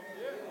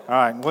All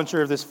right, wasn't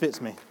sure if this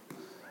fits me.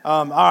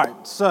 All right,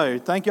 so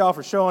thank y'all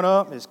for showing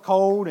up. It's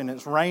cold and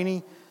it's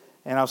rainy,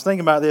 and I was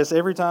thinking about this.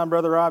 Every time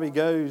Brother Robbie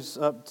goes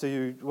up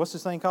to, what's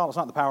this thing called? It's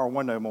not the Power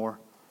One no more.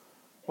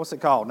 What's it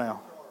called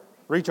now?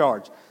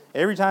 Recharge.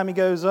 Every time he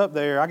goes up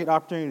there, I get the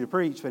opportunity to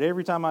preach, but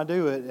every time I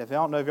do it, if I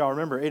don't know if y'all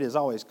remember, it is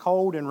always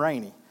cold and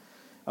rainy.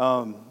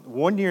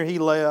 One year he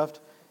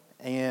left,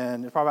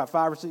 and it's probably about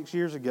 5 or 6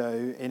 years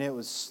ago, and it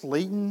was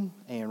sleeting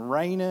and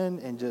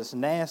raining and just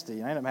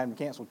nasty. I ended up having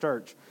to cancel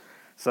church.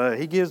 So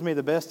he gives me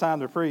the best time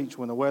to preach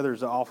when the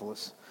weather's the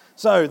awfulest.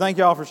 So thank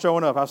y'all for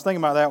showing up. I was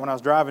thinking about that when I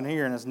was driving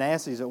here, and as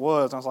nasty as it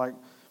was, I was like,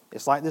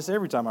 it's like this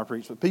every time I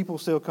preach, but people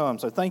still come.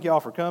 So thank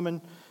y'all for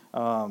coming.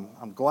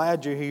 I'm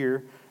glad you're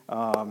here.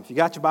 If you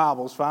got your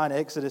Bibles, find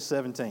Exodus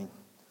 17.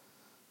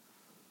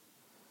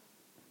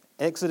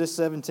 Exodus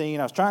 17.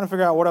 I was trying to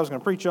figure out what I was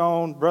going to preach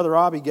on. Brother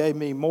Robbie gave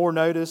me more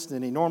notice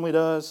than he normally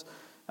does.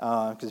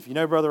 Because if you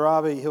know Brother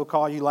Robbie, he'll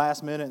call you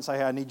last minute and say,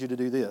 hey, I need you to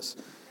do this.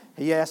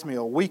 He asked me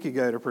a week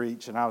ago to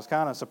preach, and I was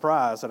kind of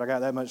surprised that I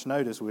got that much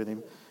notice with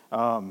him.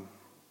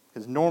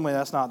 Because normally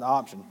that's not the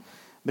option.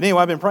 But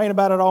anyway, I've been praying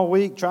about it all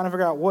week, trying to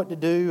figure out what to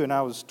do, and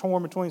I was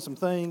torn between some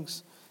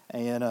things.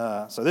 And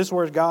so this is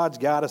where God's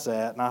got us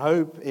at, and I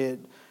hope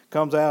it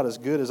comes out as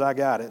good as I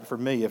got it for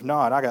me. If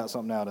not, I got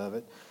something out of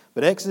it.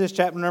 But Exodus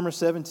chapter number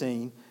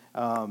 17,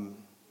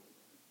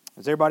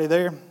 is everybody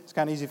there? It's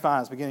kind of easy to find.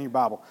 It's the beginning of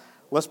your Bible.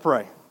 Let's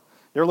pray.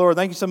 Dear Lord,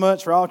 thank you so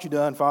much for all that you've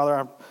done, Father.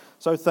 I'm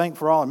so thankful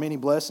for all the many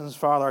blessings,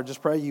 Father. I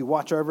just pray you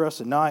watch over us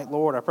tonight,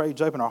 Lord. I pray you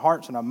open our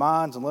hearts and our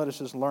minds and let us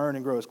just learn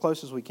and grow as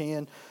close as we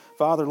can.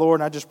 Father, Lord,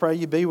 and I just pray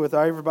you be with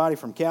everybody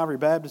from Calvary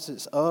Baptist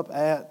that's up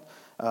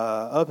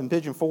in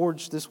Pigeon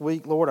Forge this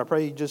week, Lord. I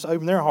pray you just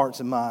open their hearts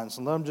and minds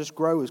and let them just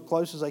grow as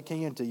close as they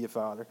can to you,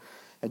 Father.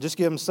 And just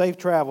give them safe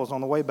travels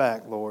on the way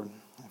back, Lord.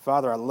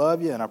 Father, I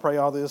love you, and I pray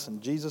all this in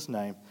Jesus'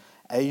 name.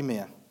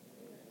 Amen.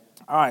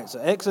 All right, so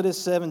Exodus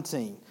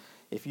 17.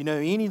 If you know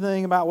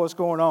anything about what's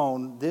going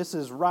on, this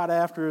is right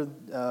after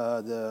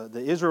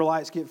the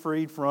Israelites get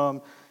freed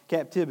from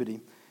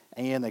captivity.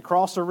 And they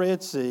cross the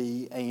Red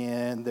Sea,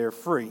 and they're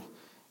free.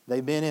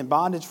 They've been in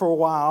bondage for a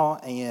while,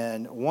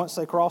 and once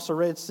they cross the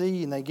Red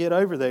Sea and they get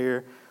over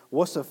there,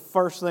 what's the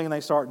first thing they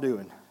start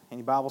doing?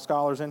 Any Bible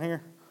scholars in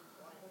here?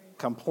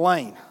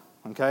 Complain.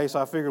 Okay, so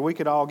I figured we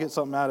could all get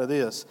something out of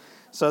this.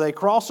 So they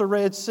cross the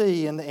Red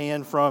Sea,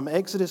 and from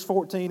Exodus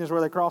 14 is where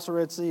they cross the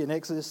Red Sea, and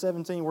Exodus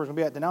 17, where we're going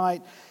to be at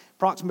tonight.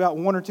 Approximately about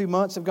 1 or 2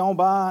 months have gone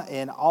by,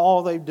 and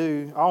all they've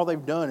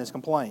done is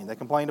complain. They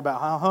complained about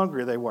how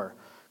hungry they were.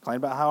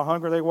 Complained about how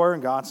hungry they were,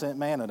 and God sent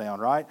manna down,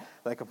 right?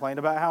 They complained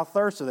about how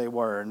thirsty they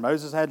were, and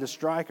Moses had to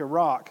strike a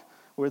rock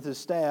with his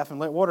staff and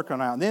let water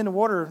come out. And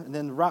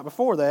then right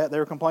before that, they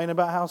were complaining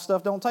about how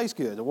stuff don't taste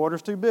good. The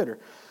water's too bitter.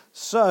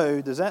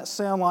 So, does that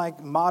sound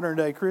like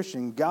modern-day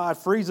Christian? God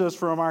frees us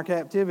from our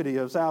captivity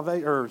of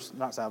salvation, or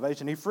not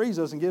salvation. He frees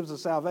us and gives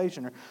us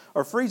salvation,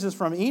 or frees us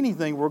from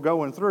anything we're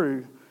going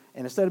through.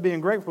 And instead of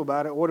being grateful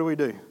about it, what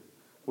do?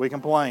 We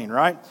complain,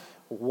 right?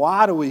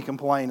 Why do we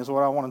complain is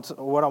what I want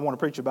to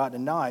preach about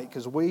tonight,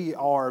 because we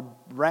are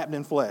wrapped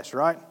in flesh,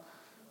 right?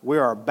 We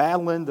are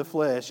battling the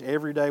flesh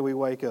every day we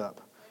wake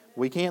up.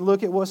 We can't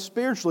look at what's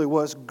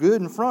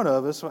good in front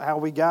of us, how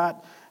we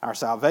got our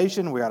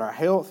salvation, we got our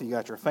health, you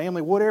got your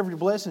family, whatever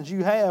blessings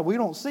you have. We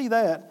don't see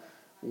that.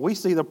 We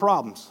see the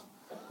problems.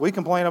 We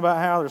complain about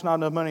how there's not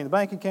enough money in the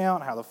bank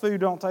account, how the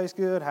food don't taste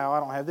good, how I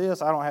don't have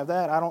this, I don't have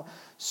that,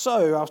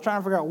 So I was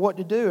trying to figure out what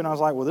to do, and I was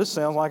like, well, this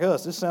sounds like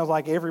us. This sounds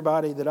like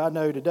everybody that I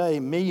know today,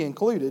 me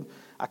included.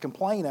 I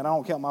complain and I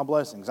don't count my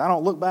blessings. I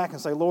don't look back and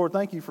say, Lord,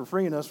 thank you for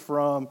freeing us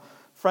from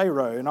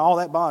Pharaoh and all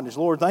that bondage.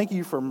 Lord, thank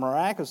you for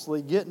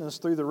miraculously getting us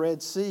through the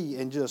Red Sea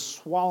and just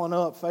swallowing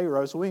up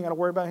Pharaoh so we ain't got to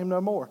worry about him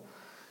no more.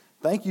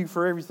 Thank you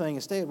for everything.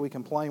 Instead, we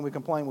complain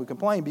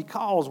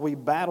because we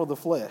battle the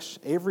flesh.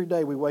 Every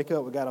day we wake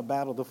up, we got to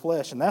battle the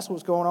flesh. And that's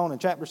what's going on in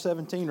chapter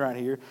 17 right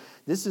here.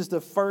 This is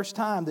the first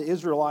time the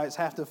Israelites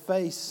have to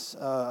face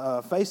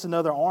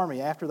another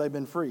army after they've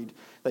been freed.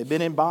 They've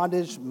been in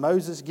bondage.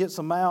 Moses gets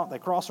them out. They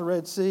cross the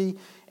Red Sea,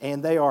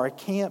 and they are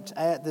camped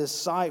at this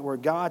site where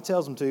God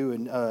tells them to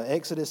in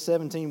Exodus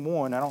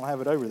 17:1. I don't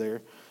have it over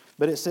there.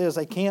 But it says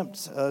they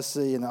camped,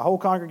 and the whole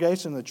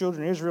congregation of the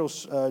children of Israel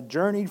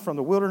journeyed from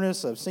the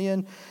wilderness of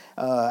Sin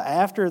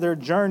after their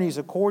journeys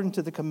according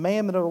to the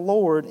commandment of the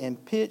Lord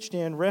and pitched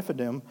in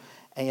Rephidim,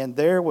 and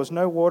there was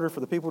no water for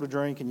the people to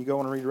drink. And you go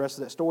on and read the rest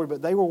of that story.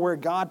 But they were where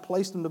God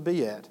placed them to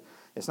be at.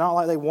 It's not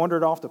like they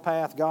wandered off the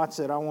path. God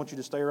said, I want you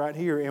to stay right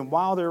here. And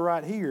while they're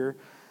right here,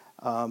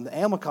 the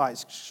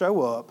Amalekites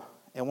show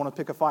up and want to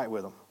pick a fight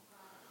with them.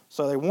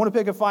 So they want to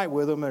pick a fight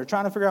with them. They're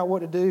trying to figure out what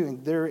to do,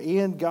 and they're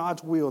in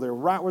God's will. They're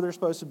right where they're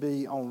supposed to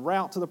be, en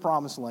route to the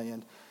promised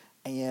land,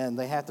 and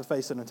they have to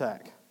face an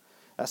attack.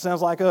 That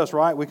sounds like us,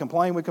 right? We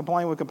complain,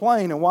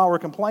 and while we're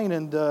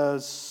complaining,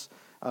 does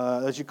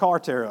your car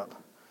tear up?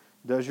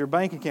 Does your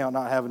bank account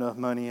not have enough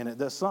money in it?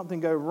 Does something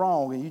go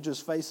wrong and you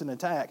just face an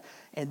attack?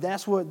 And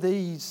that's what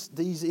these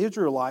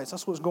Israelites,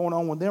 that's what's going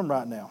on with them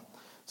right now.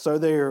 So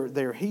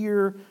they're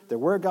here, they're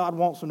where God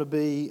wants them to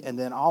be, and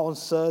then all of a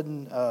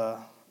sudden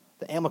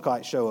the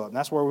Amalekites show up. And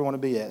that's where we want to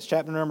be at. It's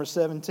chapter number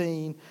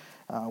 17.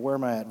 Where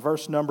am I at?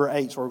 Verse number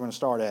 8 is where we're going to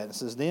start at. It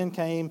says, Then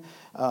came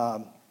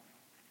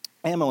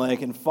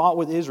Amalek and fought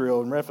with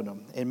Israel in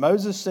Rephidim. And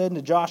Moses said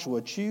unto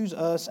Joshua, Choose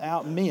us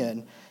out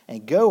men,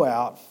 and go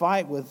out,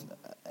 fight with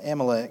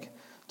Amalek.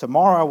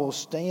 Tomorrow I will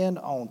stand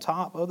on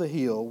top of the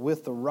hill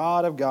with the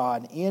rod of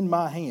God in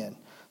my hand.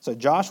 So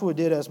Joshua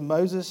did as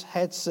Moses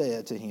had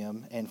said to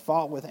him, and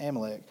fought with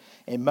Amalek.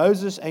 And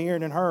Moses,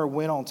 Aaron, and Hur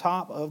went on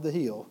top of the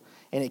hill.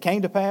 And it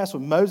came to pass,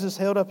 when Moses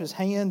held up his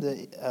hand,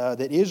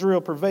 that Israel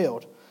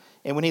prevailed.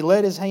 And when he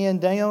let his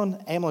hand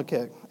down,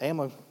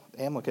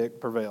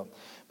 Amalek prevailed.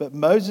 But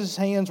Moses'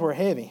 hands were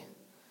heavy.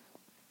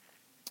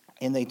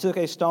 And they took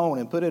a stone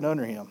and put it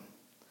under him.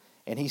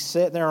 And he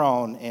sat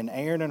thereon, and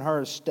Aaron and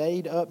Hur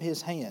stayed up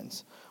his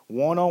hands,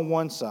 one on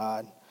one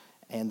side,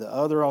 and the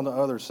other on the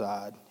other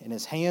side. And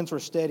his hands were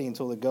steady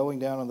until the going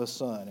down of the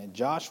sun. And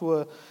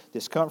Joshua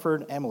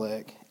discomfited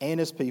Amalek and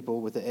his people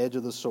with the edge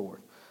of the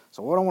sword.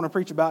 So what I want to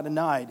preach about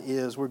tonight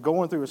is we're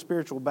going through a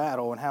spiritual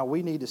battle and how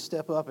we need to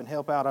step up and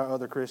help out our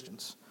other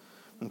Christians.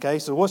 Okay,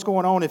 so what's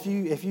going on? If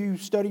you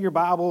study your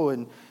Bible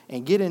and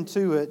get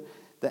into it,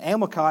 the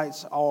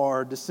Amalekites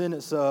are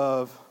descendants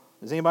of,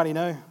 does anybody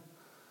know?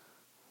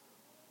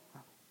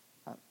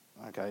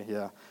 Okay,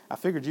 yeah. I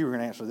figured you were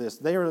going to answer this.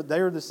 They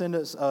are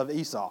descendants of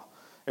Esau.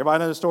 Everybody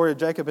know the story of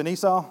Jacob and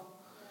Esau? All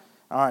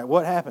right,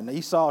 what happened?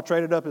 Esau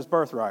traded up his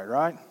birthright,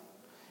 right?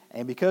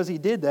 And because he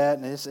did that,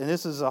 and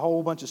this is a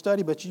whole bunch of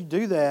study, but you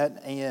do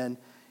that, and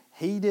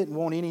he didn't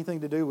want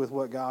anything to do with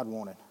what God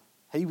wanted.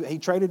 He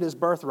traded his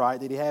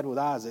birthright that he had with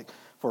Isaac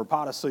for a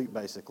pot of soup,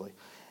 basically.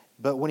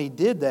 But when he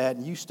did that,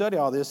 and you study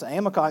all this, the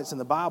Amalekites in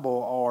the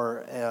Bible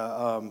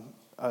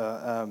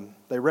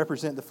they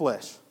represent the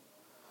flesh.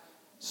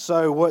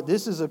 So what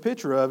this is a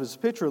picture of is a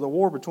picture of the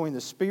war between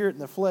the spirit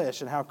and the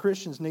flesh, and how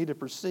Christians need to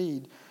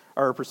proceed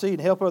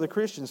and help other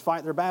Christians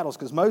fight their battles.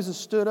 Because Moses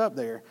stood up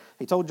there.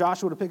 He told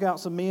Joshua to pick out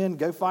some men,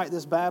 go fight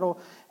this battle,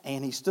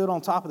 and he stood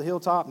on top of the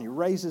hilltop and he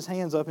raised his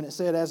hands up, and it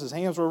said as his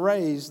hands were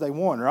raised, they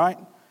won, right?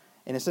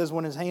 And it says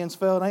when his hands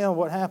fell down,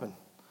 what happened?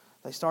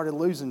 They started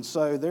losing.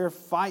 So they're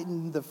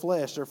fighting the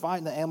flesh, they're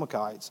fighting the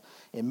Amalekites,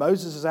 and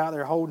Moses is out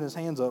there holding his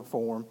hands up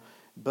for them.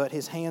 But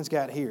his hands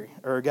got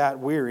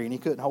weary, and he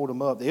couldn't hold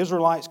them up. The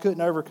Israelites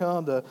couldn't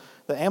overcome the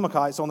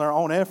Amalekites on their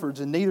own efforts,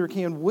 and neither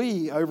can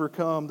we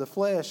overcome the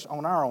flesh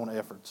on our own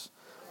efforts.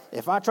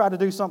 If I try to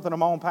do something in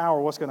my own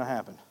power, what's going to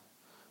happen?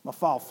 I'm going to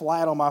fall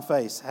flat on my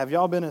face. Have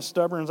y'all been as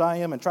stubborn as I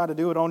am and try to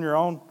do it on your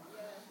own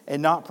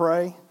and not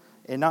pray?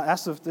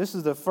 This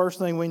is the first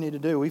thing we need to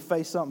do. We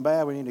face something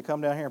bad, we need to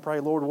come down here and pray,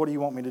 Lord, what do you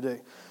want me to do?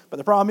 But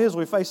the problem is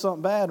we face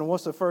something bad, and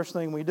what's the first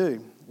thing we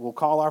do? We'll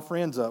call our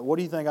friends up. What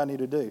do you think I need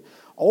to do?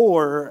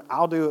 Or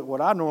I'll do it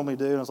what I normally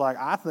do, and it's like,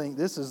 I think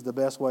this is the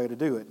best way to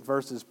do it,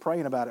 versus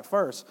praying about it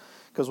first.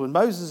 Because when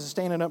Moses is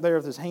standing up there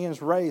with his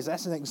hands raised,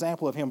 that's an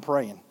example of him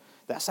praying.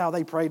 That's how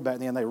they prayed back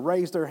then. They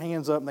raised their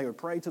hands up, and they would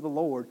pray to the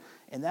Lord,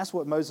 and that's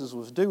what Moses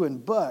was doing.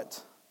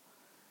 But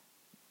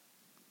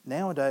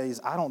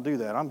nowadays, I don't do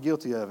that. I'm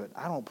guilty of it.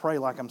 I don't pray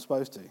like I'm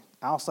supposed to.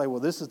 I'll say, well,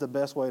 this is the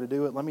best way to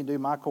do it. Let me do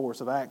my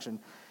course of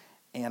action.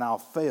 And I'll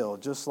fail,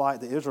 just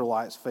like the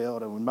Israelites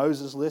failed. And when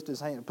Moses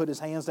put his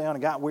hands down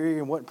and got weary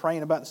and wasn't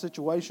praying about the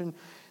situation,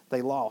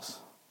 they lost.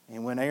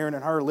 And when Aaron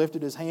and Hur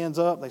lifted his hands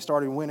up, they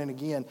started winning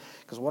again.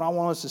 Because what I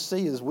want us to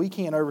see is we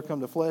can't overcome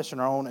the flesh in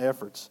our own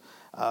efforts.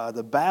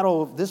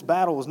 This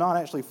battle was not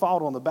actually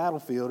fought on the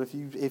battlefield. If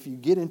you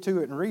get into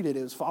it and read it,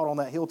 it was fought on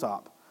that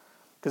hilltop.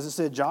 Because it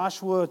said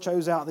Joshua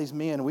chose out these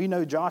men. We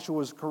know Joshua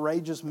was a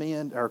courageous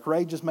man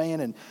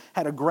and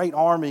had a great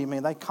army. I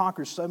mean, they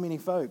conquered so many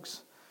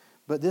folks.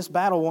 But this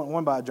battle wasn't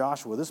won by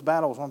Joshua. This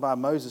battle was won by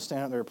Moses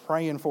standing there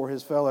praying for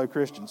his fellow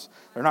Christians.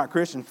 They're not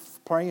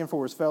Christians, praying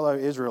for his fellow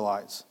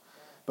Israelites.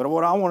 But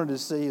what I wanted to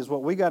see is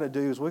what we got to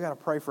do is we got to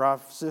pray for our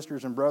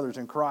sisters and brothers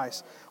in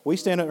Christ. We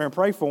stand up there and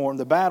pray for them.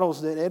 The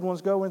battles that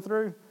Edwin's going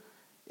through,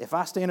 if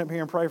I stand up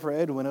here and pray for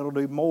Edwin, it'll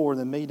do more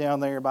than me down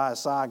there by his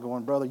side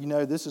going, brother,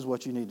 this is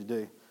what you need to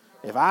do.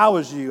 If I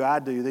was you,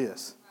 I'd do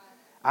this.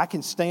 I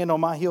can stand on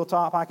my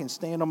hilltop, I can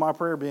stand on my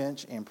prayer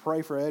bench and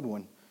pray for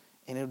Edwin.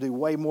 And it'll do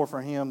way more for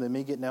him than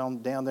me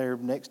getting down there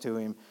next to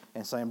him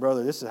and saying,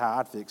 brother, this is how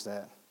I'd fix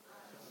that.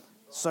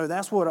 So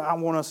that's what I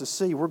want us to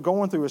see. We're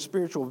going through a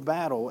spiritual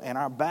battle, and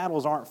our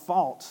battles aren't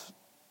fought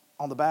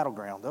on the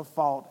battleground. They're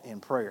fought in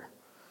prayer.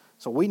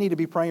 So we need to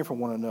be praying for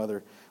one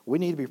another. We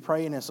need to be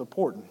praying and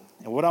supporting.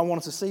 And what I want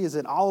us to see is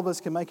that all of us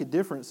can make a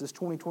difference this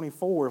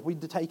 2024 if we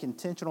take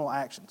intentional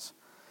actions.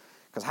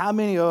 Because how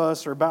many of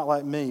us are about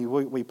like me?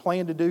 We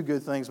plan to do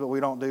good things, but we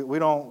don't do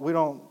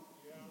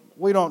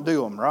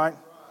them, right?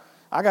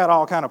 I got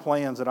all kind of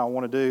plans that I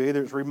want to do.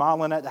 Either it's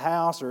remodeling at the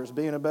house, or it's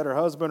being a better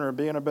husband, or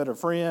being a better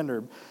friend,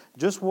 or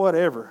just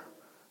whatever.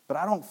 But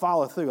I don't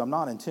follow through. I'm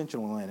not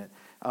intentional in it.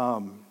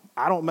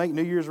 I don't make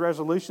New Year's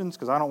resolutions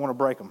because I don't want to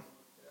break them.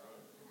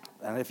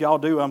 And if y'all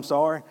do, I'm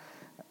sorry.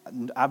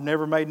 I've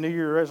never made New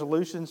Year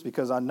resolutions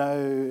because I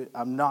know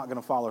I'm not going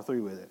to follow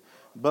through with it.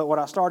 But what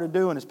I started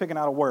doing is picking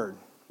out a word.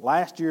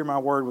 Last year, my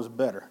word was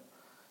better.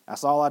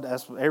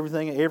 That's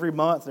everything, every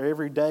month or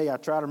every day I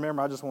try to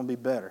remember, I just want to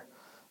be better.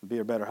 Be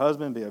a better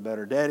husband, be a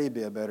better daddy,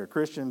 be a better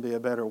Christian, be a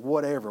better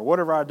whatever.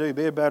 Whatever I do,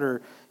 be a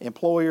better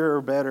employer,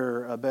 a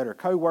better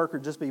co-worker,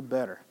 just be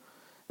better.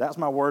 That's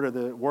my word of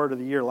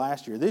the year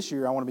last year. This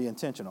year I want to be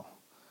intentional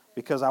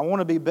because I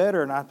want to be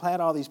better, and I've had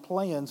all these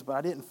plans, but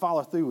I didn't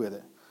follow through with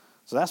it.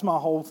 So that's my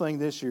whole thing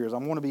this year is I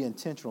want to be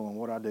intentional in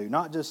what I do.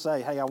 Not just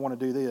say, hey, I want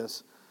to do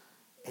this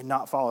and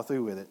not follow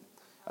through with it.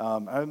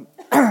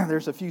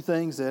 There's a few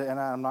things that, and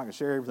I'm not going to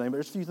share everything, but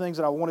there's a few things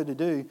that I wanted to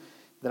do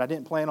that I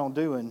didn't plan on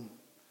doing.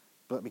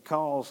 But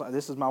because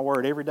this is my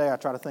word, every day I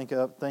try to think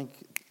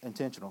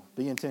intentional,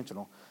 be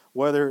intentional.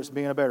 Whether it's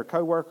being a better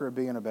coworker or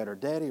being a better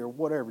daddy or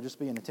whatever, just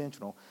being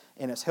intentional.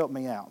 And it's helped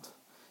me out.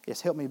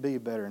 It's helped me be a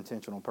better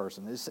intentional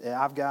person.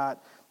 I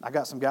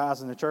got some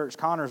guys in the church.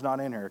 Connor's not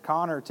in here.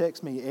 Connor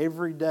texts me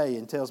every day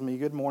and tells me,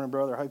 good morning,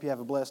 brother. Hope you have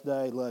a blessed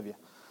day. Love you.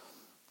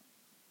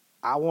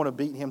 I want to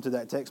beat him to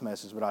that text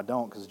message, but I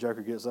don't because the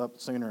joker gets up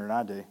sooner than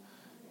I do.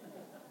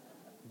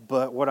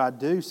 But what I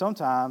do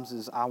sometimes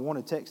is I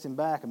want to text him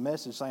back a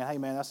message saying, hey,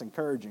 man, that's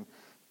encouraging.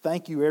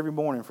 Thank you every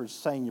morning for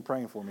saying you're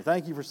praying for me.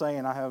 Thank you for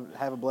saying I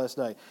have a blessed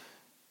day.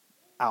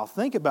 I'll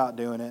think about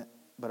doing it,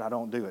 but I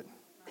don't do it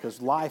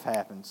because life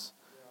happens.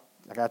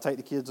 I got to take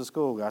the kids to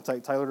school. Got to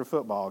take Taylor to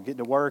football, get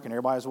to work, and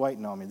everybody's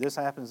waiting on me. This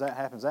happens, that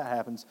happens, that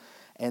happens.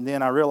 And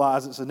then I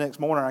realize it's the next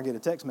morning I get a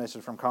text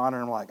message from Connor,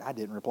 and I'm like, I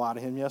didn't reply to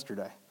him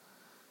yesterday.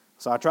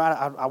 So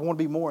I want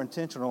to be more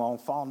intentional on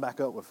following back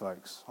up with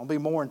folks. I'll be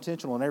more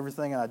intentional in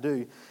everything I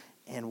do.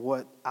 And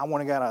what I want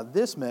to get out of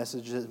this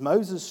message is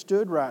Moses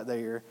stood right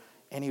there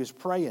and he was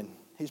praying.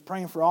 He's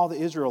praying for all the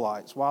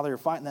Israelites while they were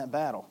fighting that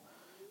battle.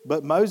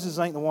 But Moses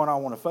ain't the one I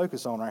want to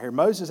focus on right here.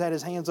 Moses had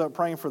his hands up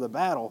praying for the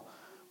battle,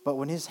 but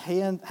when his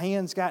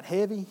hands got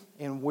heavy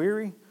and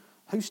weary,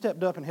 who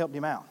stepped up and helped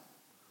him out?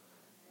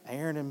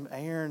 Aaron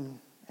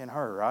and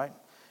Hur, right?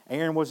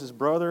 Aaron was his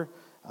brother.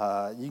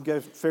 You can go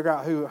figure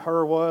out who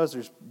Hur was.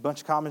 There's a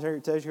bunch of commentary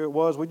that tells you who it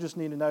was. We just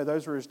need to know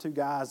those were his two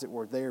guys that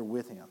were there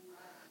with him.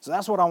 So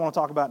that's what I want to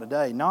talk about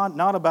today.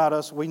 Not about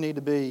us. We need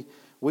to be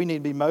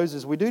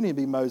Moses. We do need to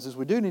be Moses.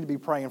 We do need to be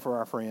praying for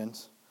our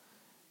friends.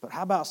 But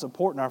how about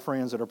supporting our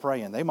friends that are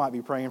praying? They might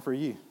be praying for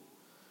you.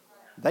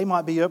 They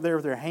might be up there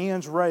with their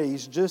hands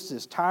raised, just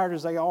as tired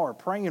as they are,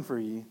 praying for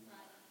you,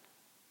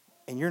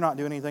 and you're not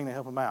doing anything to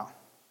help them out.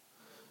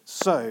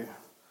 So,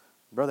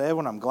 Brother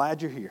Edwin, I'm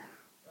glad you're here.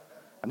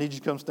 I need you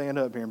to come stand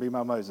up here and be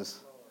my Moses.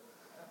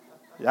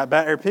 Yeah,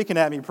 back there picking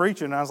at me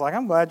preaching, and I was like,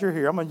 I'm glad you're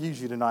here. I'm going to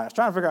use you tonight. I was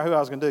trying to figure out who I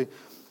was going to do.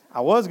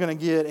 I was going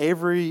to get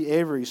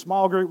every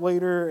small group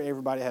leader,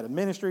 everybody had a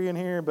ministry in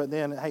here, but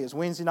then, hey, it's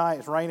Wednesday night,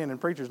 it's raining, and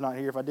preacher's not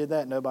here. If I did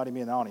that, nobody be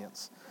in the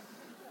audience.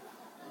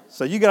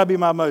 So you got to be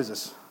my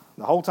Moses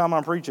the whole time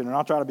I'm preaching, and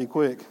I'll try to be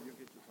quick.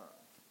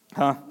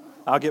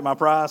 I'll get my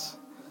prize.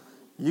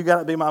 You got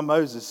to be my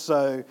Moses.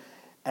 So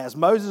as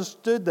Moses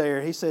stood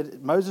there, he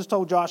said, Moses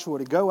told Joshua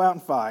to go out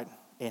and fight.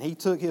 And he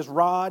took his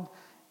rod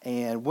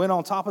and went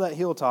on top of that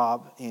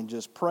hilltop and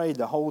just prayed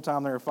the whole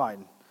time they were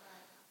fighting.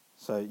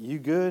 So, you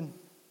good?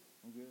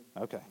 I'm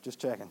good. Okay, just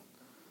checking.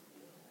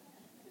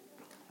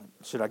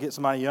 Should I get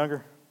somebody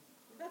younger?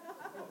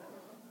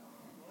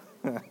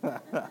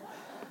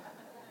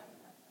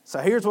 So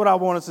here's what I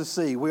want us to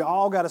see. We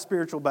all got a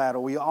spiritual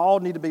battle. We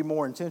all need to be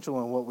more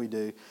intentional in what we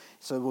do.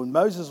 So when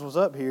Moses was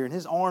up here and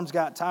his arms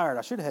got tired,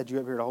 I should have had you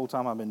up here the whole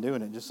time I've been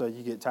doing it just so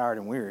you get tired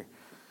and weary.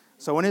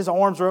 So when his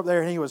arms were up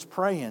there and he was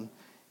praying,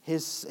 it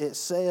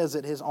says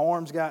that his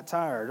arms got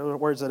tired.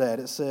 Where's it at?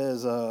 It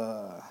says,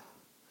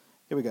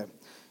 here we go.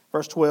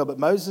 Verse 12, but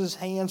Moses'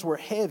 hands were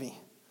heavy.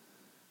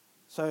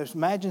 So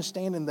imagine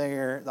standing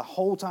there the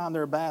whole time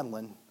they're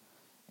battling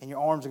and your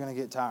arms are going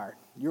to get tired.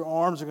 Your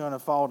arms are going to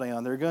fall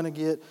down.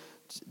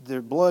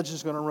 Their blood's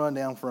just going to run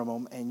down from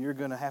them, and you're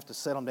going to have to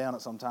set them down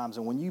at some times.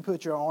 And when you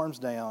put your arms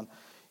down,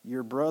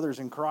 your brothers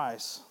in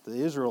Christ, the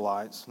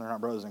Israelites, they're not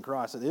brothers in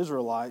Christ, the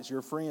Israelites,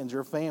 your friends,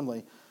 your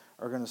family,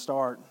 are going to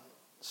start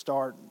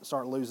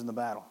losing the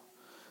battle.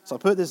 So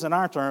put this in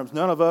our terms,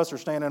 none of us are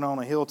standing on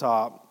a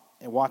hilltop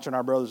and watching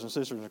our brothers and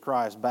sisters in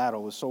Christ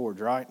battle with swords,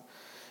 right?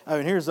 Oh,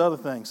 and here's the other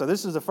thing. So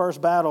this is the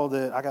first battle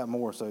that, I got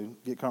more, so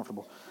get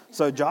comfortable.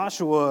 So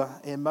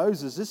Joshua and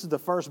Moses, this is the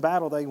first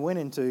battle they went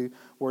into.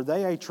 Were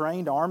they a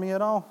trained army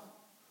at all?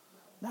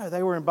 No,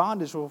 they were in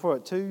bondage for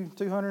what,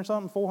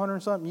 200-something,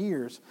 400-something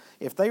years.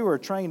 If they were a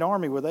trained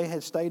army, would they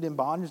have stayed in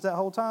bondage that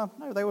whole time?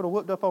 No, they would have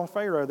whooped up on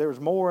Pharaoh. There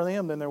was more of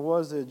them than there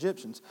was the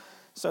Egyptians.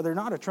 So they're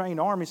not a trained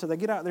army, so they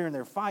get out there and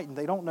they're fighting.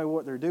 They don't know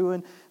what they're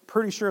doing.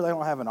 Pretty sure they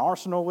don't have an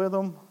arsenal with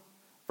them.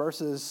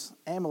 Versus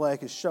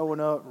Amalek is showing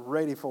up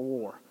ready for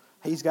war.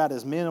 He's got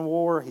his men in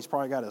war. He's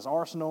probably got his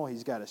arsenal.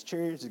 He's got his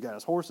chariots. He's got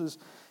his horses.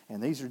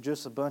 And these are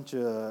just a bunch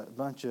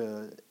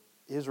of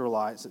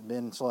Israelites that have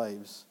been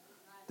slaves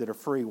that are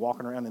free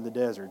walking around in the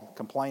desert,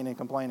 complaining.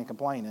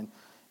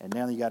 And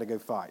now you got to go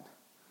fight.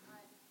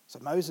 So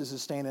Moses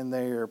is standing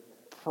there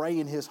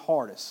praying his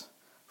hardest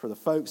for the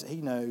folks that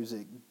he knows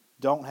that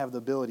don't have the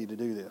ability to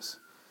do this.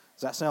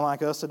 Does that sound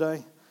like us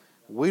today?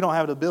 We don't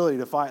have the ability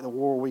to fight the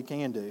war we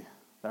can do.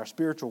 Our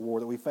spiritual war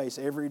that we face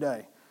every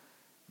day.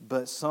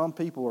 But some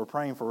people are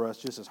praying for us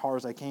just as hard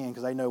as they can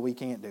because they know we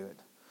can't do it.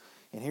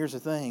 And here's the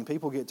thing.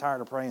 People get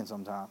tired of praying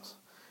sometimes.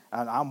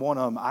 And I'm one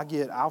of them.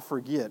 I'll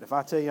forget. If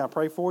I tell you I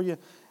pray for you,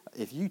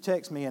 if you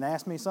text me and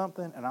ask me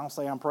something and I don't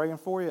say I'm praying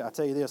for you, I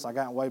tell you this, I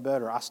got way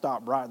better. I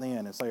stop right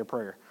then and say a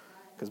prayer.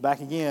 Because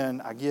back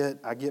again, I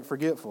get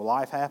forgetful.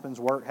 Life happens,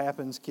 work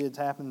happens, kids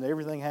happen,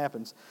 everything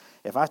happens.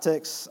 If I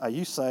text,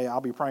 you say,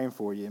 I'll be praying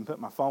for you, and put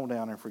my phone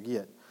down and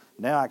forget.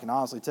 Now I can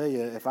honestly tell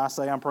you, if I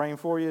say I'm praying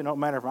for you, no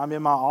matter if I'm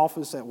in my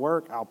office at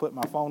work, I'll put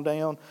my phone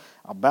down,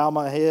 I'll bow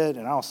my head,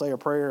 and I'll say a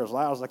prayer as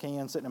loud as I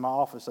can sitting in my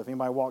office. So if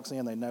anybody walks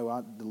in, they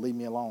know to leave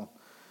me alone.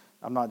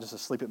 I'm not just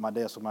asleep at my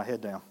desk with my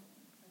head down.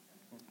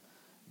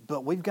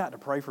 But we've got to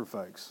pray for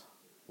folks.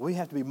 We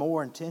have to be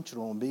more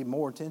intentional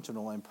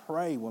and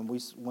pray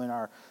when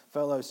our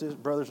fellow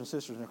brothers and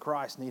sisters in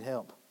Christ need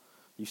help.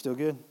 You still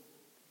good?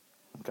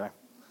 Okay.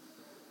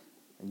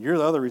 And you're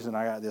the other reason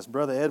I got this.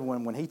 Brother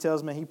Edwin, when he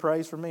tells me he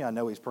prays for me, I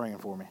know he's praying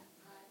for me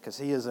because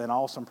he is an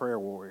awesome prayer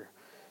warrior.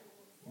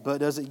 But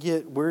does it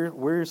get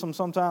wearisome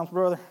sometimes,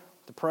 brother,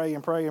 to pray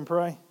and pray and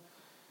pray?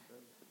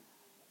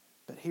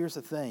 But here's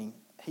the thing.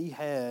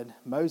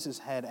 Moses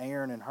had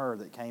Aaron and Hur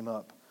that came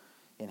up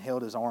and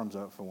held his arms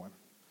up for him.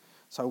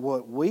 So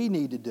what we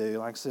need to do,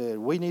 like I said,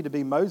 we need to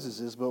be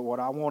Moseses, but what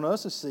I want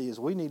us to see is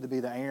we need to be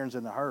the Aarons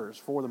and the Hurs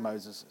for the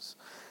Moseses.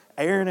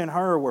 Aaron and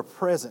Hur were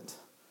present,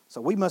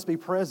 so we must be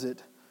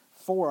present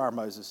for our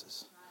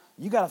Moseses.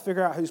 You got to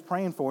figure out who's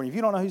praying for you. If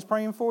you don't know who's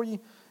praying for you,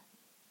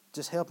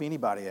 just help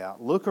anybody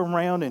out. Look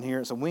around in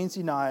here. It's a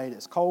Wednesday night.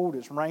 It's cold.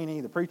 It's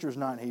rainy. The preacher's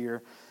not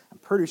here. I'm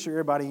pretty sure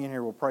everybody in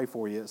here will pray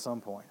for you at some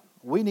point.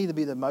 We need to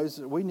be the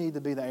Moses. We need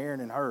to be the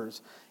Aaron and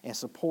Hurs and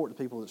support the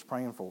people that's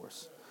praying for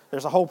us.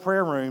 There's a whole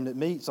prayer room that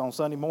meets on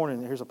Sunday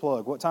morning. Here's a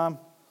plug. What time?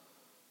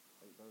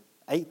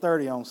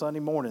 8:30 on Sunday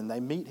morning. They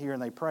meet here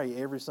and they pray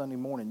every Sunday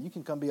morning. You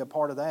can come be a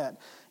part of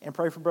that and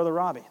pray for Brother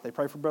Robbie. They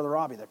pray for Brother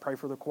Robbie. They pray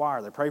for the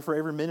choir. They pray for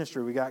every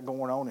ministry we got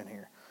going on in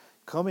here.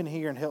 Come in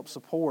here and help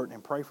support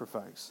and pray for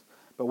folks.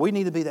 But we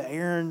need to be the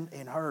Aaron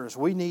and Hurs.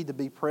 We need to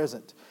be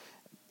present.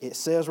 It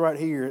says right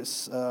here,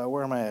 it's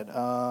where am I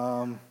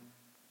at?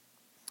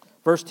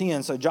 Verse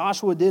 10, so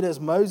Joshua did as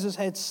Moses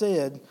had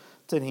said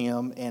to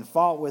him and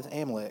fought with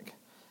Amalek.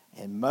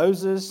 And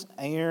Moses,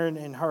 Aaron,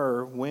 and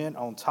Hur went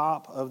on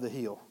top of the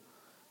hill.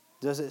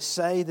 Does it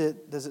say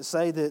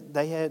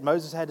that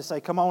Moses had to say,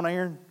 come on,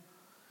 Aaron?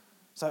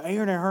 So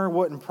Aaron and Hur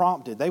wasn't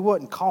prompted. They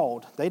wasn't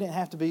called. They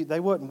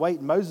wasn't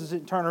waiting. Moses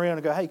didn't turn around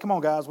and go, hey, come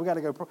on, guys, we got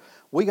to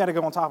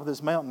go on top of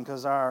this mountain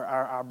because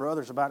our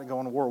brother's about to go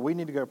into war. We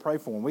need to go pray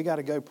for him. We got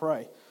to go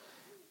pray.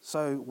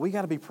 So we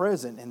got to be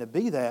present, and to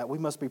be that, we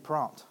must be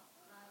prompt.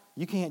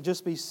 You can't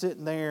just be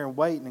sitting there and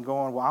waiting and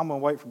going, well, I'm going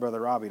to wait for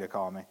Brother Robbie to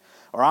call me.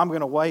 Or I'm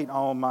going to wait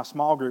on my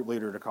small group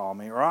leader to call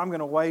me. Or I'm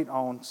going to wait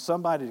on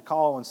somebody to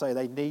call and say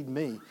they need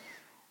me.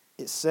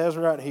 It says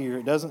right here,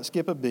 it doesn't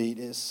skip a beat.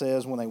 It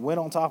says when they went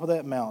on top of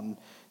that mountain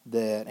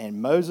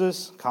and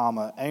Moses,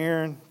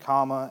 Aaron,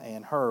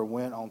 and Hur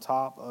went on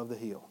top of the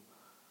hill.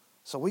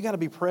 So we got to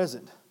be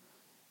present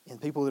in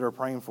people that are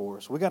praying for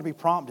us. We got to be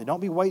prompted.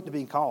 Don't be waiting to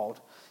be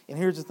called. And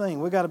here's the thing,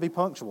 we got to be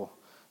punctual.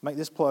 Make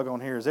this plug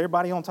on here. Is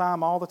everybody on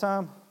time all the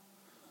time?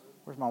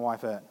 Where's my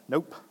wife at?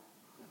 Nope.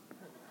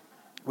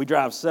 We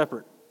drive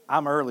separate.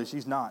 I'm early.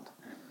 She's not.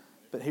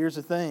 But here's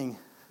the thing.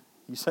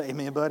 You say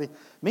amen, buddy.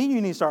 Me and you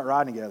need to start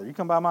riding together. You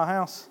come by my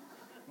house,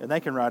 and they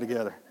can ride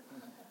together.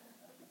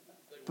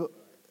 But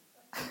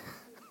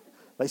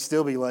they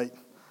still be late.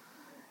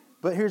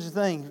 But here's the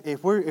thing.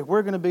 If we're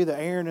going to be the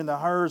Aaron and the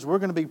Hurs, we're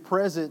going to be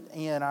present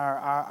in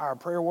our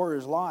prayer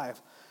warrior's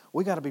life.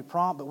 We got to be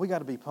prompt, but we got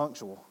to be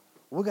punctual.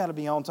 We got to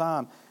be on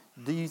time.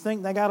 Do you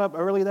think they got up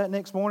early that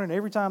next morning?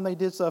 Every time they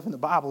did stuff in the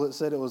Bible, it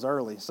said it was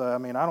early. So,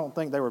 I don't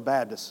think they were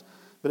Baptists.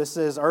 But it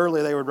says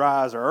early they would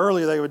rise or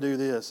early they would do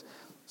this.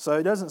 So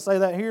it doesn't say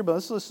that here, but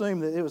let's assume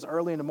that it was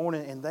early in the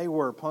morning and they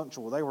were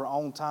punctual. They were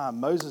on time.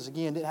 Moses,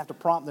 again, didn't have to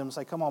prompt them and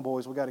say, come on,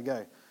 boys, we got to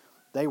go.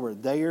 They were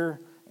there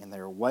and they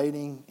were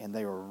waiting and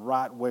they were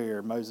right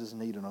where Moses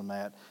needed them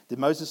at. Did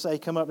Moses say,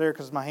 come up there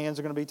because my hands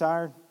are going to be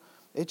tired?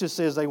 It just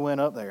says they went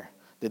up there.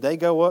 Did they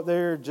go up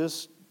there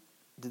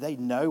did they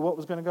know what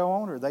was going to go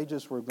on, or they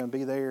just were going to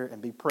be there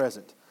and be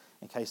present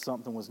in case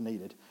something was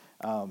needed?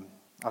 I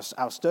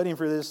was studying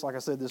for this, like I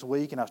said, this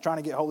week, and I was trying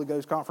to get Holy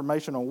Ghost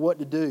confirmation on what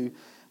to do.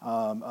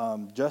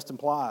 Justin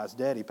Ply's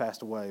daddy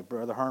passed away,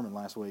 Brother Herman,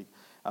 last week,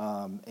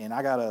 and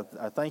I got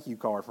a thank you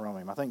card from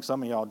him. I think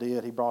some of y'all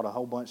did. He brought a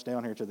whole bunch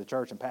down here to the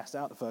church and passed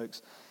out to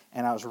folks,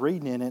 and I was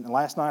reading in it, and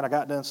last night I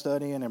got done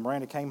studying, and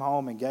Miranda came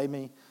home and gave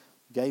me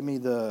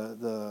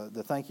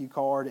the thank you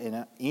card,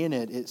 and in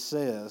it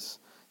says,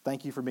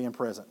 thank you for being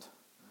present.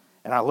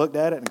 And I looked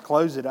at it and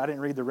closed it. I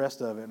didn't read the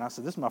rest of it. And I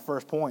said, this is my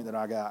first point that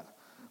I got.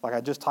 Like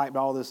I just typed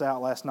all this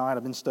out last night.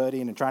 I've been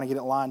studying and trying to get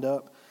it lined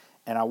up.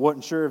 And I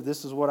wasn't sure if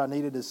this is what I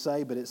needed to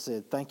say, but it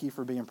said, thank you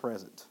for being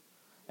present.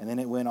 And then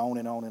it went on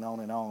and on and on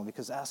and on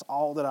because that's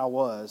all that I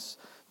was.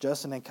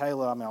 Justin and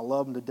Kayla, I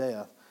love them to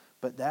death.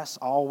 But that's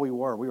all we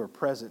were. We were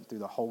present through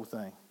the whole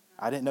thing.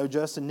 I didn't know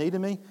Justin needed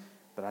me,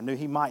 but I knew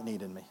he might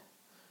need me.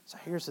 So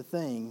here's the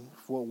thing.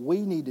 What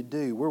we need to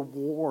do, we're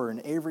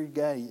warring every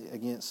day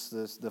against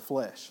the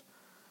flesh.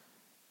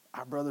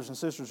 Our brothers and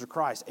sisters of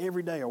Christ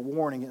every day are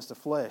warring against the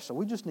flesh. So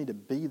we just need to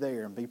be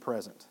there and be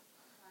present.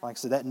 Like I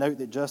said, that note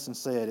that Justin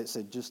said, it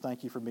said, just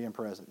thank you for being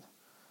present.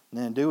 And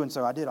then in doing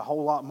so, I did a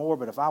whole lot more.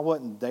 But if I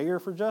wasn't there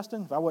for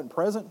Justin, if I wasn't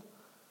present,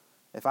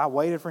 if I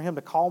waited for him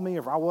to call me,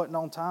 if I wasn't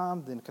on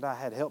time, then could I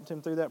have helped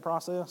him through that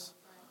process?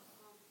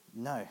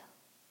 No.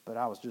 But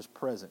I was just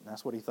present.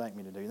 That's what he thanked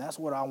me to do. And that's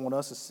what I want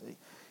us to see.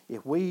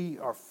 If we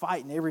are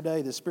fighting every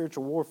day this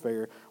spiritual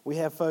warfare, we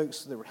have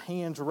folks that were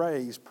hands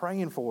raised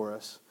praying for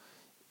us.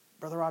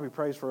 Brother Robbie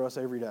prays for us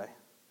every day.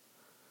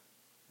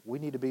 We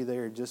need to be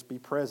there and just be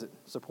present,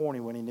 support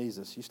him when he needs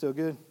us. You still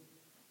good?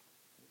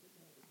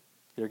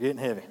 You're getting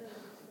heavy.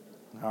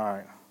 All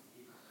right.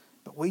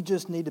 But we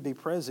just need to be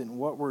present in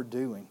what we're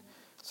doing.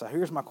 So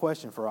here's my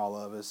question for all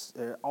of us.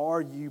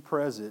 Are you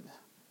present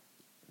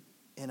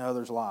in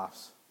others'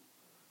 lives?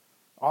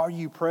 Are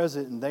you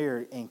present in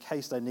there in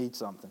case they need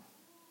something?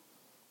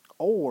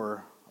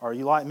 Or are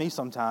you like me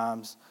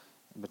sometimes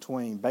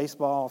between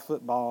baseball,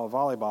 football,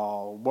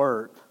 volleyball,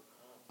 work,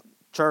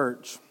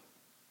 church,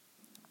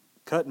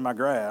 cutting my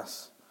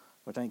grass,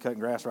 which I ain't cutting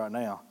grass right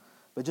now,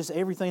 but just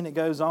everything that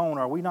goes on,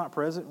 are we not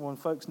present when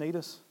folks need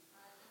us?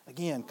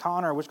 Again,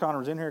 Connor, which Connor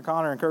was in here,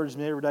 Connor encourages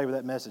me every day with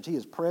that message. He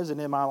is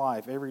present in my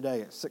life every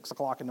day at 6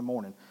 o'clock in the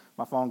morning.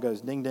 My phone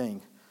goes ding,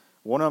 ding.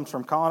 One of them's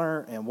from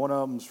Connor and one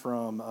of them's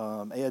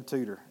from Ed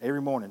Tudor.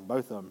 Every morning,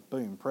 both of them,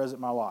 boom, present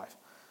in my life.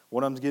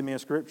 One of them's giving me a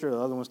scripture. The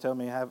other one's telling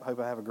me, hope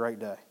I have a great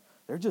day.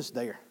 They're just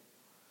there.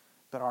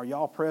 But are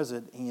y'all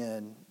present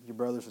in your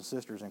brothers and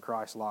sisters in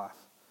Christ's life?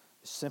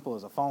 As simple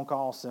as a phone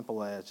call,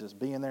 simple as just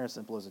being there,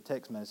 simple as a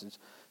text message.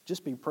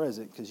 Just be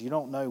present because you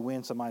don't know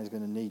when somebody's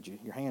going to need you.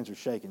 Your hands are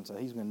shaking, so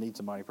he's going to need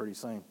somebody pretty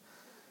soon.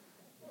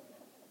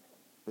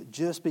 But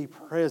just be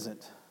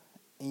present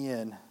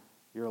in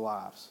your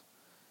lives.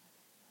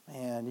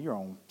 Man, you're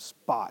on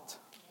spot.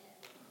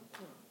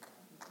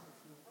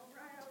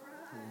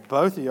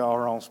 Both of y'all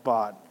are on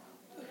spot.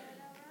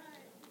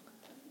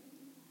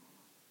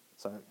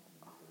 So,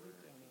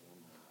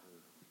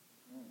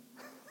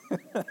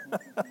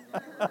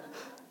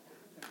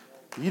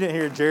 you didn't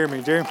hear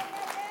Jeremy.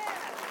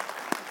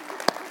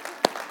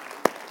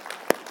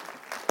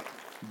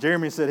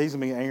 Jeremy said he's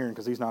going to be Aaron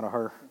because he's not a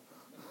her.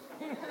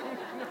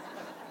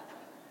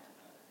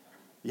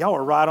 Y'all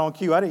are right on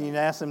cue. I didn't even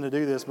ask him to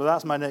do this, but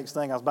that's my next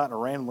thing. I was about to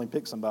randomly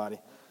pick somebody.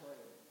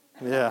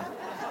 Yeah.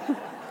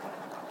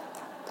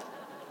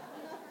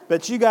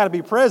 But you got to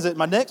be present.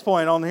 My next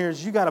point on here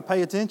is you got to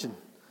pay attention.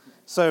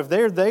 So if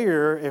they're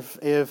there, if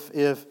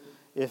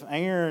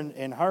Aaron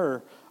and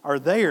her are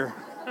there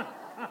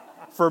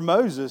for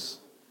Moses,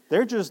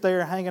 they're just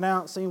there hanging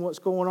out, seeing what's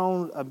going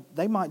on.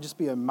 They might just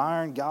be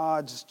admiring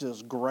God's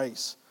just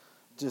grace,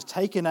 just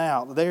taken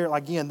out. They're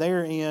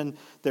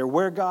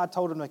where God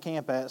told them to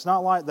camp at. It's not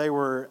like they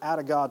were out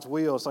of God's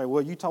will. Say,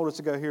 well, you told us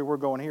to go here, we're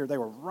going here. They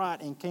were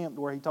right in camp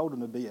where He told them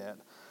to be at,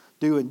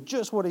 doing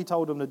just what He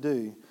told them to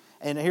do.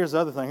 And here's the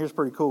other thing. Here's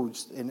pretty cool.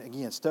 And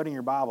again, studying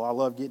your Bible, I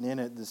love getting in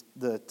it.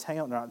 The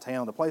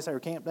place they were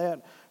camped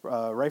at,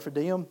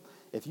 Rephidim,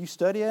 if you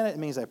study at it, it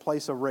means a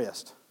place of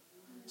rest.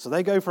 So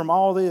they go from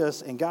all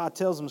this, and God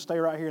tells them to stay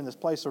right here in this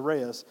place of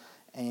rest,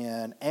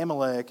 and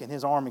Amalek and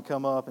his army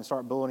come up and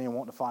start bullying and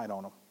wanting to fight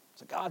on them.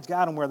 So God's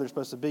got them where they're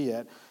supposed to be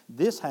at.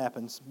 This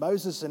happens.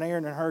 Moses and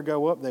Aaron and Hur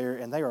go up there,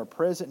 and they are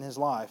present in his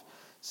life.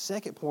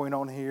 Second point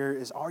on here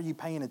is, are you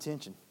paying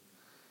attention?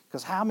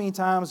 Because how many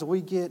times do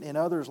we get in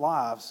others'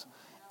 lives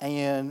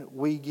and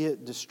we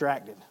get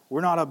distracted?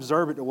 We're not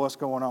observant to what's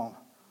going on.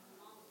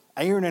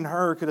 Aaron and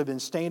Hur could have been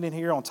standing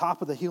here on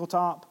top of the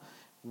hilltop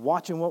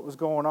watching what was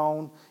going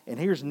on. And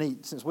here's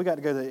neat. Since we got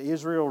to go to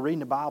Israel,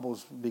 reading the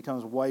Bibles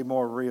becomes way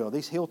more real.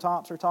 These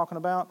hilltops they're talking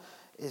about,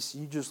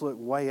 you just look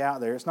way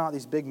out there. It's not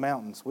these big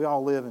mountains. We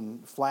all live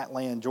in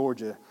flatland,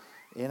 Georgia.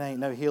 It ain't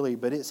no hilly,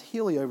 but it's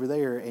hilly over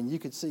there, and you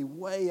could see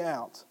way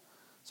out.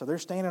 So they're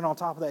standing on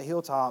top of that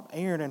hilltop.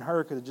 Aaron and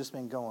Hur could have just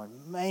been going,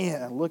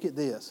 man, look at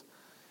this.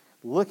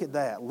 Look at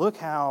that. Look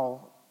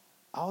how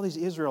all these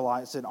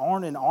Israelites that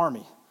aren't an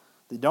army,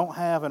 they don't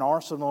have an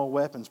arsenal of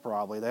weapons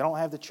probably. They don't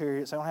have the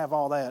chariots. They don't have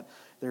all that.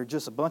 They're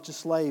just a bunch of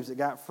slaves that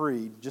got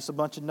freed, just a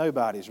bunch of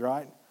nobodies,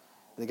 right?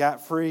 They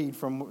got freed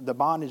from the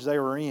bondage they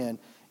were in,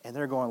 and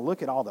they're going,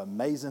 look at all the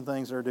amazing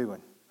things they're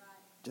doing.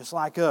 Just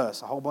like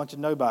us, a whole bunch of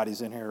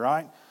nobodies in here,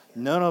 right?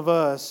 None of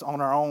us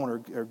on our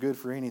own are good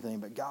for anything,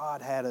 but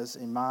God had us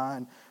in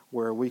mind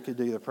where we could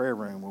do the prayer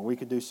room, where we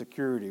could do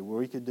security, where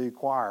we could do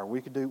choir, we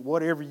could do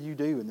whatever you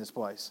do in this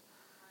place.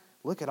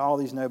 Look at all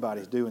these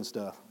nobodies doing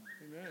stuff.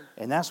 Amen.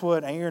 And that's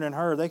what Aaron and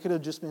Hur, they could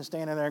have just been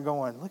standing there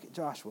going, look at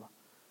Joshua,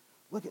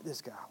 look at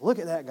this guy, look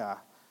at that guy.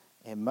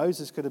 And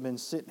Moses could have been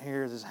sitting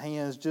here with his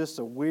hands just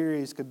as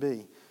weary as could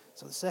be.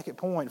 So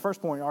the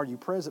first point, are you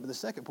present? But the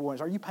second point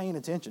is, are you paying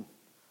attention?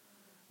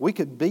 We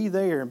could be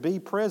there and be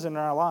present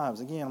in our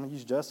lives. Again, I'm going to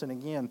use Justin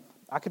again.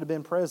 I could have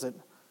been present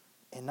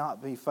and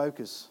not be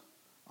focused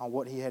on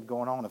what he had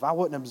going on. If I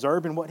wasn't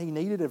observing what he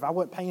needed, if I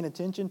wasn't paying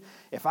attention,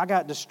 if I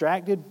got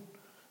distracted,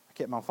 I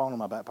kept my phone in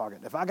my back pocket.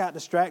 If I got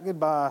distracted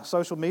by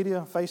social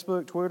media,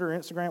 Facebook, Twitter,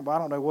 Instagram, well, I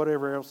don't know,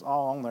 whatever else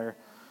all on there,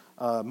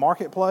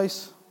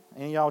 Marketplace,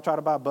 any of y'all try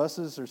to buy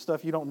buses or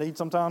stuff you don't need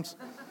sometimes?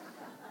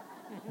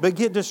 But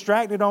get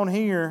distracted on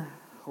here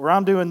where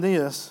I'm doing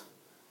this,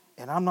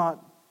 and I'm not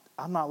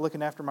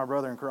looking after my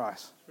brother in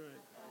Christ.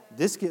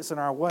 This gets in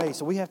our way,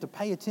 so we have to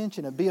pay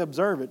attention and be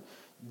observant.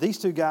 These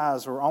two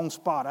guys were on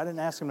spot. I didn't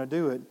ask them to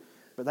do it,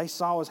 but they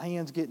saw his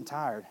hands getting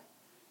tired,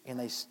 and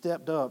they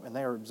stepped up, and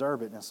they were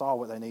observant and saw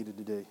what they needed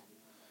to do.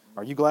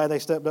 Are you glad they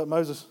stepped up,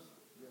 Moses?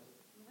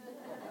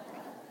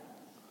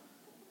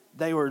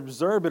 They were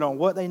observant on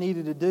what they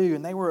needed to do,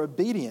 and they were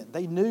obedient.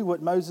 They knew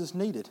what Moses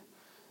needed.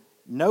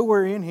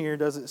 Nowhere in here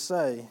does it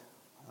say,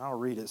 I'll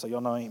read it so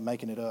y'all know I ain't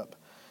making it up.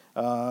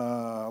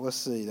 Let's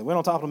see. They went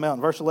on top of the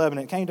mountain. Verse 11,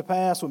 it came to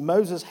pass when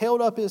Moses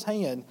held up his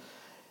hand,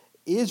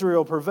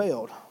 Israel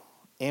prevailed.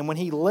 And when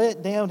he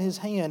let down his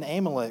hand,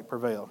 Amalek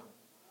prevailed.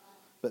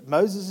 But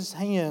Moses'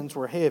 hands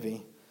were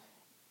heavy,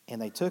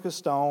 and they took a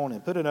stone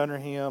and put it under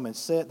him and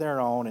sat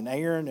thereon. And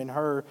Aaron and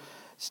Hur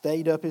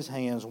stayed up his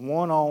hands,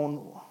 one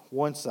on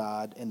one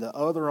side and the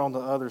other on the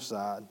other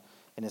side.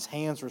 And his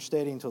hands were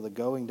steady until the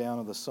going down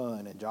of the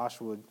sun. And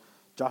Joshua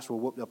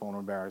whooped up on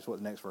him about it, is what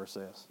the next verse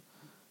says.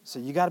 So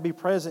you got to be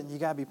present, you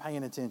got to be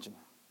paying attention.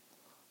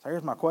 So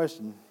here's my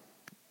question.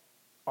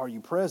 Are you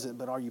present,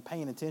 but are you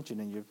paying attention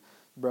in your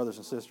brothers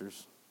and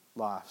sisters'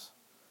 lives?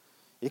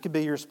 It could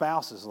be your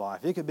spouse's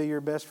life. It could be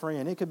your best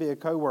friend. It could be a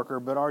coworker,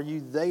 but are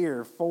you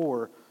there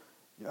for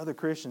the other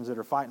Christians that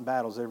are fighting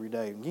battles every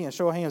day? Again,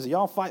 show of hands, do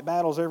y'all fight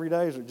battles every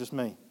day, or is it just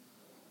me?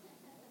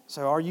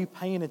 So are you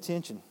paying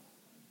attention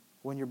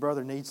when your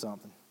brother needs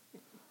something?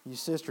 Your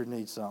sister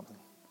needs something.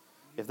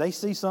 If they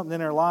see something in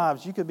their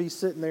lives, you could be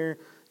sitting there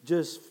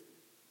just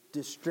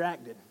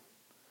distracted.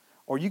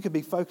 Or you could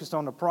be focused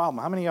on the problem.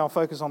 How many of y'all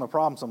focus on the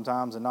problem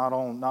sometimes and not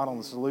on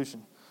the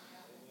solution?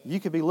 You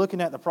could be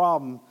looking at the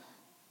problem.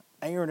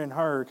 Aaron and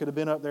Hur could have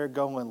been up there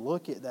going,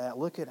 look at that,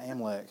 look at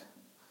Amalek.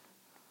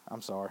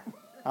 I'm sorry.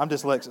 I'm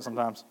dyslexic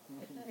sometimes.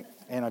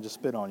 And I just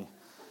spit on you.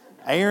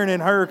 Aaron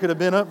and Hur could have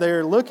been up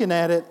there looking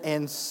at it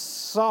and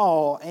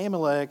saw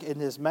Amalek in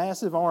this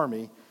massive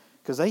army,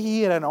 because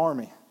he had an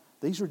army.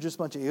 These were just a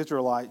bunch of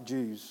Israelite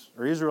Jews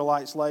or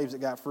Israelite slaves that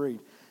got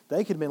freed.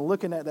 They could have been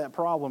looking at that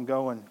problem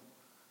going,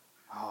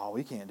 oh,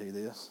 we can't do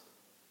this.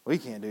 We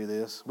can't do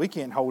this. We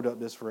can't hold up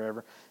this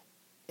forever.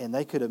 And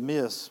they could have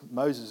missed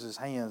Moses'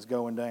 hands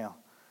going down.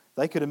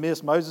 They could have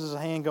missed Moses'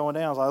 hand going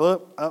down. It's like,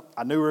 look,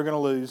 I knew we were going to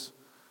lose.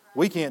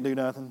 We can't do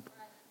nothing.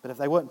 But if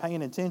they wasn't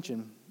paying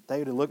attention, they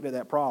would have looked at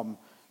that problem.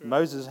 Sure.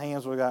 Moses'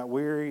 hands would have got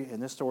weary,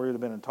 and this story would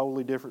have been a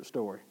totally different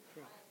story.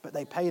 Sure. But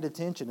they paid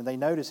attention, and they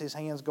noticed his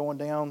hands going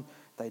down.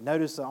 They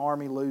noticed the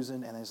army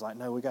losing, and it's like,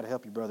 no, we got to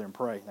help you, brother, and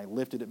pray. And they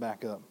lifted it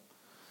back up.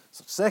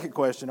 So second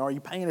question, are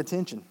you paying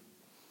attention?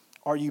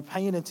 Are you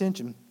paying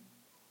attention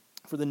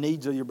for the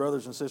needs of your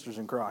brothers and sisters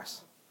in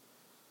Christ?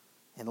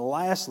 And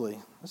lastly,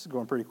 this is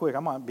going pretty quick. I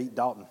might beat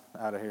Dalton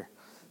out of here.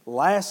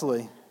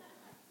 Lastly,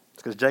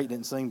 it's because Jake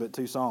didn't sing but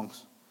 2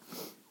 songs.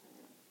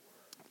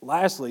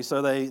 Lastly,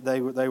 so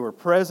they were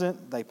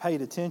present, they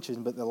paid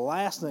attention, but the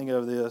last thing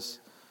of this,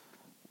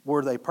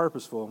 were they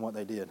purposeful in what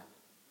they did?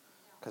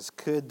 Because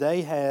could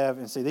they have,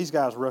 and see, these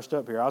guys rushed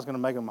up here. I was going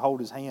to make them hold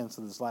his hands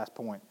to this last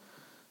point.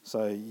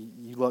 So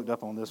you lucked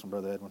up on this one,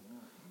 Brother Edwin.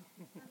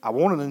 I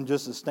wanted them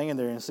just to stand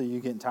there and see you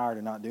getting tired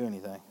and not do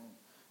anything.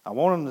 I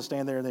wanted them to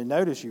stand there and they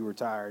notice you were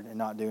tired and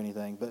not do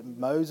anything. But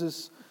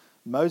Moses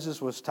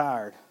was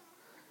tired.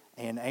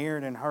 And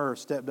Aaron and Hur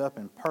stepped up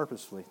and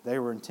purposefully, they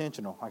were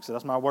intentional. Like I said,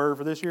 that's my word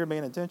for this year,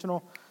 being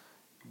intentional.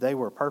 They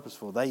were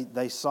purposeful.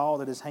 They saw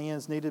that his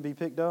hands needed to be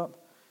picked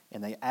up,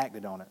 and they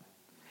acted on it.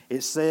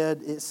 It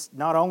said, it's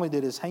not only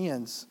did his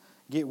hands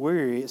get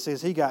weary, it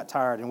says he got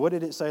tired. And what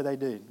did it say they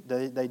did?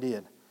 They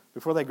did.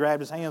 Before they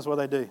grabbed his hands, what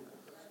did they do?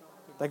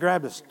 They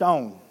grabbed a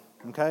stone,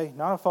 okay?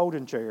 Not a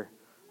folding chair,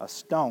 a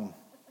stone.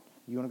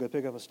 You want to go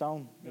pick up a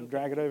stone and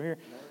drag it over here?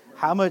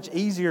 How much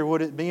easier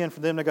would it be for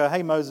them to go,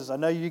 hey, Moses, I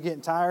know you're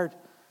getting tired.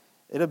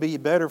 It'll be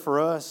better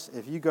for us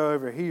if you go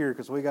over here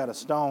because we got a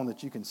stone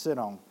that you can sit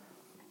on.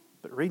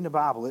 But reading the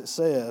Bible, it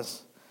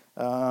says,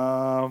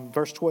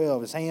 verse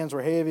 12, his hands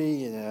were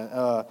heavy,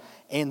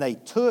 and they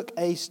took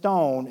a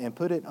stone and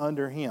put it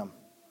under him.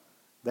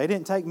 They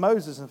didn't take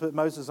Moses and put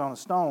Moses on a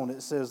stone.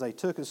 It says they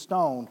took a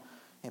stone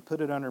and put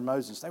it under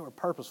Moses. They were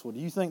purposeful. Do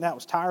you think that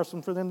was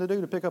tiresome for them to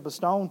do, to pick up a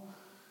stone?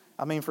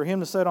 I mean, for him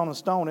to sit on a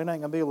stone, it ain't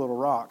going to be a little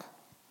rock.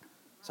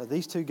 So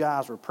these two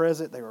guys were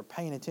present. They were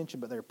paying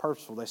attention, but they were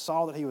purposeful. They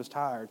saw that he was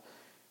tired.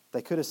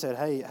 They could have said,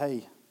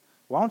 hey,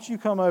 why don't you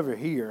come over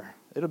here?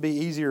 It'll be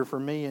easier for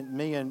me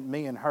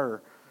and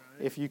her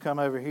if you come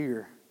over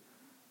here.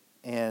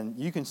 And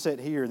you can sit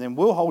here. Then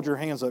we'll hold your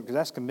hands up because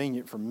that's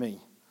convenient for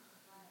me.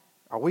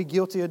 Are we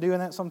guilty of doing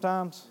that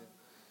sometimes?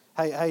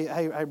 Yeah.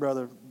 Hey,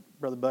 brother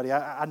buddy,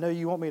 I know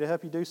you want me to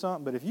help you do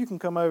something, but if you can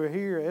come over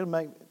here, it'll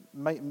make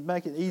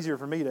it easier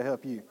for me to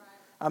help you. Right.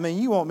 I mean,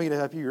 you want me to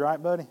help you,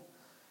 right, buddy?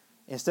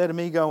 Instead of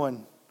me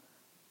going,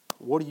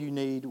 what do you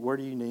need? Where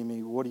do you need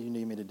me? What do you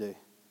need me to do?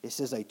 It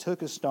says they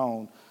took a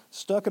stone,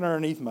 stuck it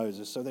underneath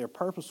Moses. So they're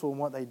purposeful in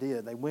what they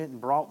did. They went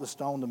and brought the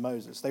stone to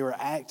Moses. They were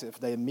active.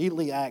 They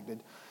immediately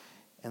acted.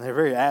 And they're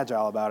very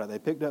agile about it. They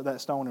picked up that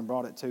stone and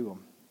brought it to him.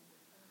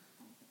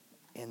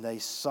 And they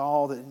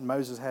saw that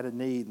Moses had a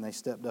need, and they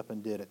stepped up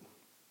and did it.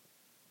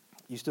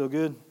 You still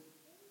good?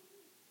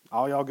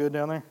 All y'all good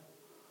down there?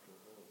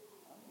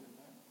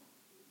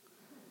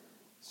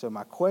 So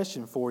my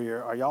question for you,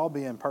 are y'all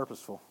being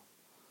purposeful?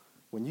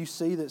 When you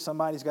see that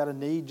somebody's got a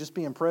need, just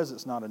being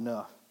present's not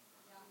enough.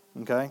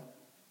 Okay?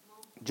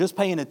 Just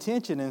paying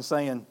attention and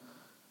saying,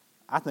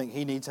 I think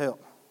he needs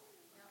help.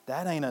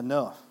 That ain't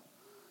enough.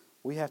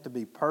 We have to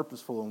be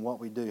purposeful in what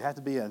we do. We have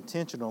to be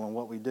intentional in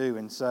what we do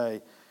and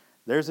say,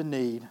 there's a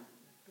need.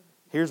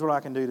 Here's what I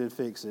can do to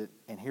fix it,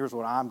 and here's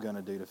what I'm going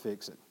to do to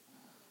fix it.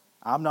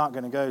 I'm not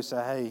going to go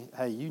say,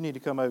 hey, you need to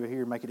come over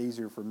here and make it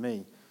easier for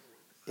me.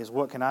 Is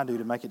what can I do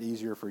to make it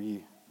easier for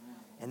you?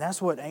 And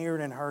that's what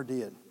Aaron and Hur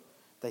did.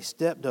 They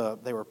stepped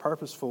up, they were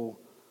purposeful,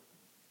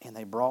 and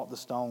they brought the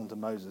stone to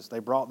Moses. They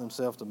brought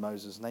themselves to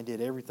Moses, and they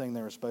did everything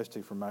they were supposed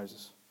to for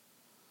Moses.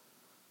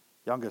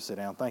 Y'all can go sit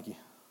down. Thank you.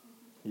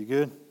 You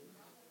good?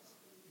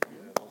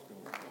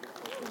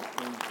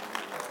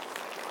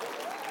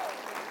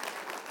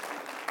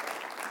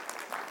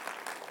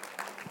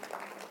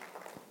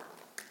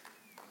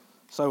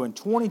 So in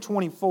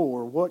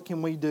 2024, what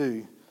can we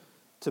do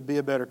to be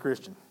a better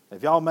Christian?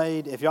 If y'all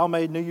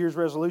made New Year's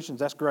resolutions,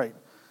 that's great.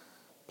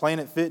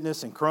 Planet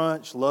Fitness and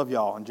Crunch, love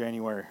y'all in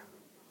January.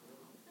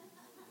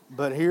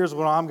 But here's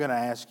what I'm going to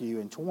ask you.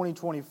 In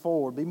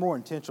 2024, be more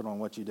intentional in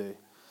what you do.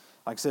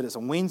 Like I said, it's a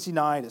Wednesday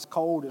night. It's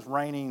cold. It's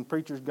raining.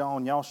 Preacher's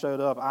gone. Y'all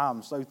showed up.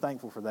 I'm so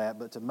thankful for that.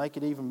 But to make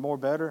it even more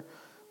better,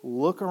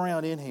 look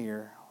around in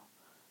here.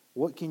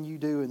 What can you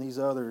do in these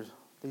others'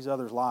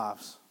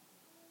 lives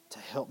to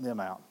help them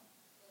out?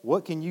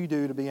 What can you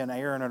do to be an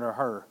Aaron or a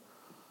Hur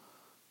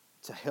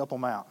to help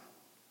them out?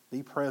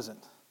 Be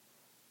present.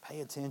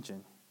 Pay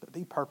attention. But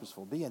be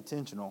purposeful. Be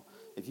intentional.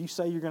 If you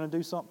say you're going to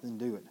do something,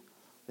 do it.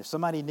 If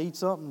somebody needs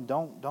something,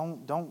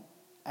 don't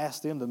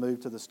ask them to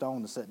move to the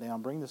stone to sit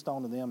down. Bring the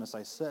stone to them and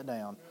say, sit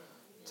down,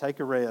 take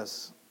a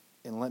rest,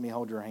 and let me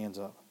hold your hands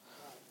up.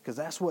 Because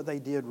that's what they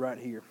did right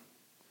here.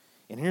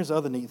 And here's the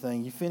other neat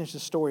thing. You finish the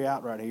story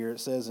out right here. It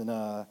says in,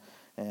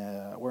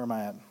 where am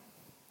I at?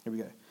 Here we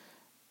go.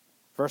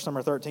 Verse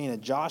number 13,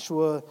 and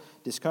Joshua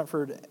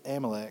discomfited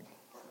Amalek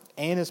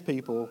and his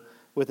people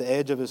with the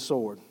edge of his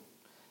sword.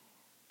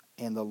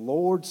 And the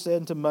Lord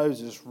said to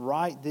Moses,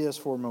 write this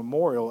for a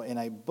memorial in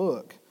a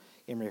book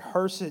and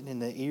rehearse it in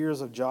the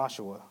ears of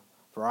Joshua,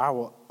 for I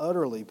will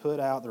utterly put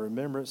out the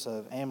remembrance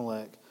of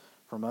Amalek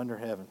from under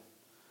heaven.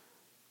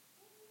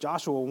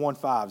 Joshua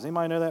 1:5. Does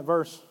anybody know that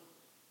verse?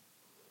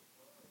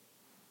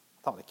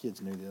 I thought the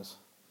kids knew this.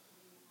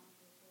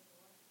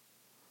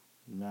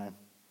 No.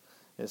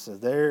 It says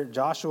there,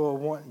 Joshua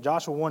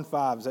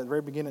 1:5 is at the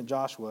very beginning of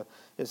Joshua.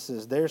 It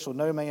says, there shall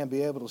no man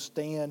be able to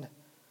stand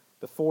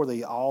before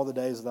thee all the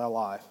days of thy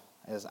life.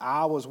 As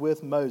I was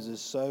with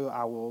Moses, so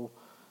I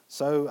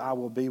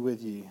will be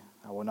with you.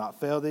 I will not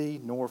fail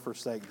thee nor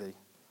forsake thee.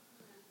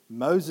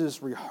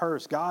 Moses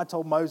rehearsed. God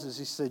told Moses,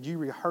 he said, you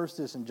rehearse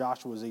this in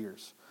Joshua's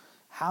ears.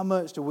 How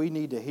much do we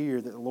need to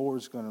hear that the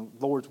Lord's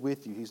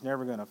with you? He's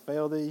never going to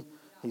fail thee.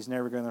 He's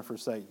never going to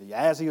forsake thee.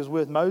 As he was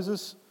with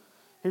Moses,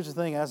 here's the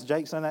thing, as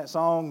Jake sang that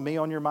song, Me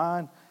on Your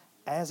Mind,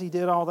 as he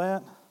did all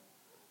that,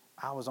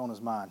 I was on his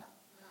mind.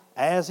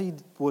 As he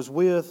was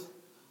with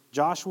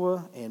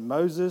Joshua and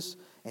Moses,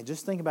 and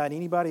just think about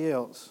anybody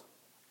else,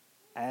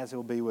 as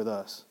he'll be with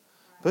us.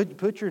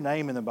 Put your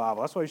name in the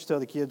Bible. That's what I used to tell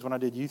the kids when I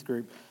did youth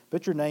group.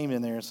 Put your name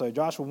in there. So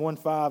Joshua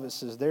 1:5, it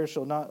says, there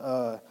shall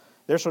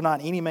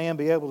not any man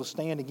be able to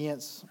stand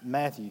against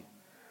Matthew.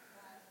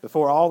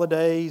 Before all the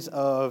days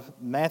of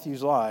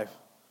Matthew's life,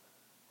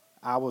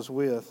 I was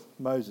with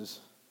Moses.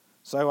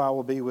 So I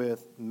will be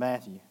with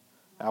Matthew.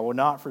 I will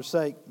not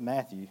forsake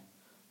Matthew,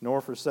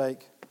 nor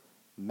forsake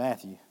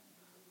Matthew.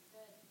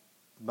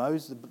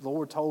 The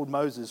Lord told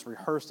Moses,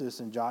 rehearse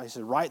this in Joshua. He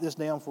said, write this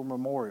down for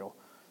memorial.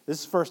 This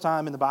is the first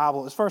time in the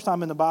Bible. It's the first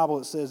time in the Bible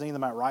it says anything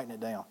about writing it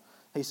down.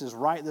 He says,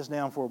 write this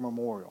down for a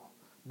memorial.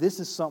 This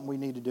is something we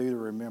need to do to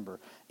remember.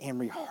 And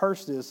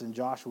rehearse this in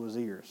Joshua's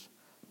ears.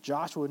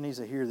 Joshua needs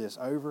to hear this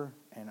over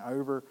and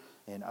over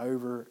and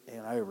over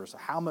and over. So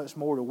how much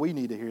more do we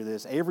need to hear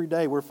this? Every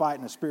day we're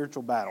fighting a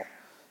spiritual battle.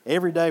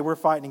 Every day we're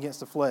fighting against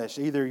the flesh.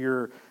 Either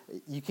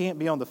you can't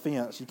be on the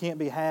fence. You can't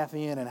be half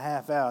in and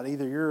half out.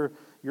 Either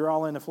you're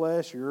all in the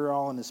flesh or you're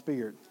all in the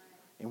spirit.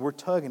 And we're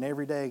tugging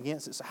every day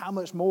against it. So how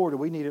much more do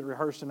we need it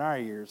rehearsed in our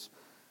ears?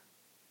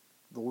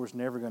 The Lord's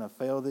never going to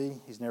fail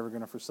thee. He's never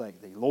going to forsake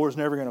thee. The Lord's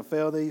never going to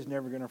fail thee. He's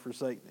never going to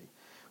forsake thee.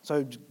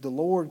 So the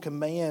Lord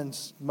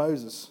commands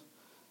Moses.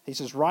 He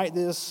says, write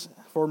this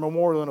for a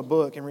memorial in a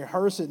book and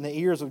rehearse it in the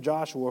ears of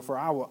Joshua, for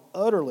I will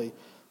utterly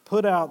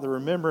put out the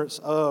remembrance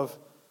of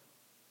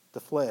the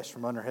flesh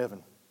from under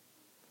heaven.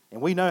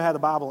 And we know how the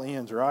Bible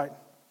ends, right?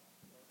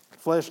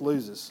 Flesh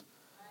loses.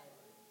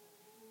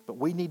 But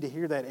we need to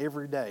hear that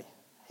every day.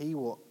 He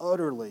will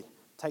utterly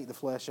take the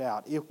flesh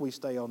out if we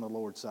stay on the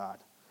Lord's side.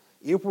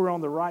 If we're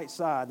on the right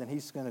side, then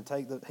he's going to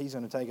take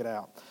it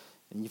out.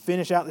 And you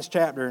finish out this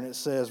chapter, and it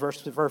says,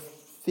 verse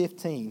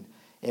 15,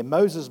 and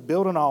Moses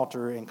built an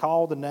altar and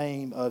called the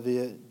name of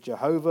it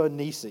Jehovah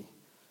Nissi.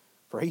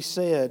 For he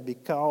said,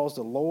 because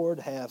the Lord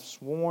hath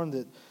sworn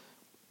that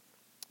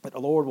the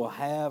Lord will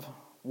have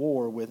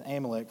war with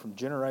Amalek from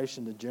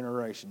generation to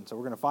generation. So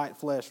we're going to fight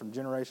flesh from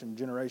generation to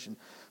generation.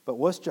 But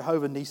what's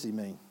Jehovah Nissi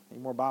mean? Any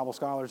more Bible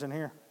scholars in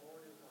here?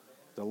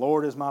 The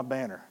Lord is my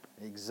banner.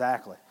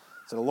 Exactly.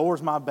 So the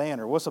Lord's my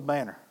banner. What's a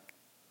banner?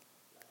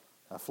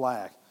 A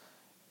flag.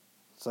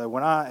 So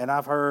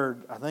I've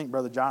heard, I think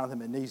Brother Jonathan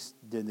McNeese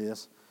did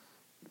this,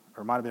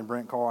 or it might have been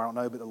Brent Carr, I don't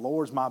know, but the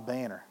Lord's my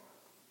banner.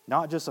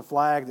 Not just a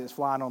flag that's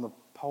flying on the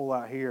pole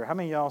out here. How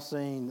many of y'all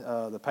seen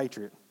The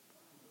Patriot?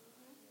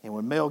 And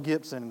when Mel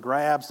Gibson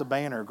grabs the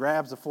banner,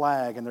 grabs the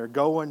flag, and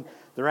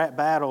they're at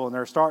battle and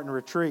they're starting to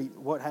retreat,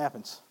 what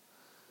happens?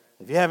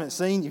 If you haven't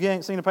seen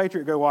The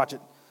Patriot, go watch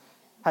it.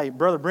 Hey,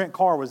 Brother Brent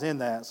Carr was in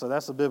that, so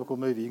that's a biblical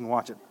movie. You can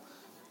watch it.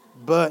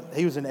 But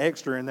he was an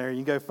extra in there. You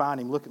can go find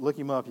him. Look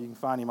him up. You can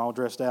find him all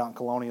dressed out in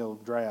colonial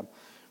drab.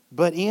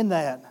 But in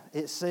that,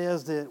 it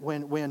says that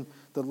when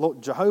the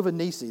Jehovah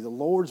Nissi, the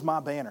Lord's my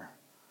banner.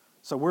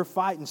 So we're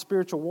fighting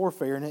spiritual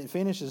warfare, and it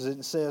finishes it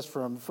and says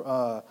from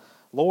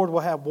Lord will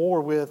have war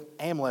with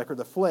Amalek, or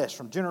the flesh,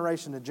 from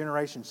generation to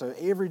generation. So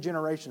every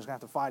generation is going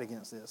to have to fight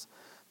against this.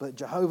 But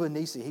Jehovah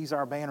Nissi, he's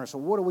our banner. So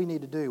what do we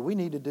need to do? We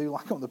need to do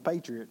like on The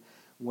Patriot.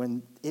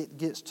 When it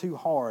gets too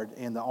hard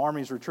and the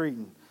army's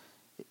retreating,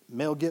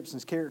 Mel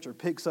Gibson's character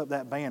picks up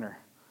that banner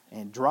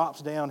and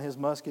drops down his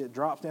musket,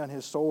 drops down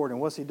his sword, and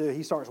what's he do?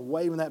 He starts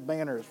waving that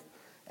banner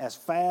as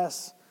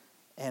fast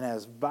and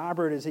as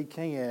vibrant as he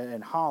can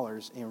and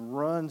hollers and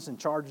runs and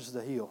charges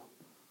the hill.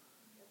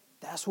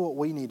 That's what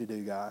we need to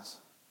do, guys.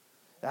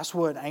 That's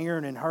what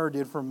Aaron and Hur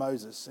did for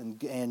Moses.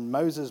 And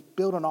Moses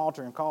built an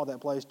altar and called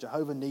that place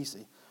Jehovah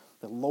Nissi.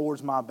 The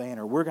Lord's my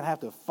banner. We're going to have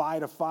to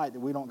fight a fight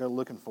that we don't go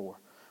looking for.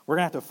 We're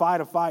going to have to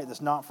fight a fight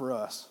that's not for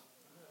us.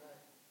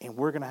 And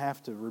we're going to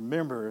have to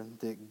remember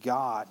that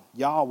God,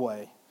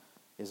 Yahweh,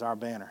 is our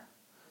banner.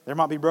 There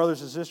might be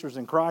brothers and sisters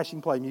in Christ. You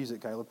can play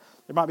music, Caleb.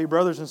 There might be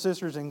brothers and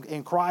sisters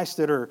in Christ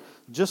that are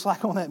just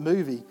like on that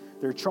movie.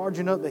 They're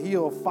charging up the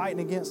hill, fighting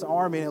against the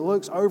army, and it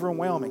looks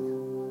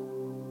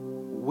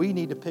overwhelming. We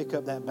need to pick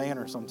up that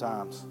banner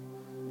sometimes.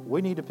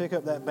 We need to pick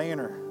up that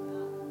banner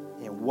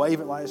and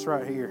wave it like it's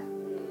right here.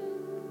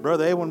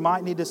 Brother Edwin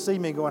might need to see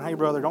me going, hey,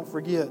 brother, don't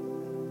forget,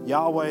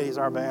 Yahweh is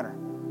our banner.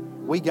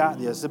 We got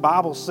this. The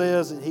Bible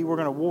says that we're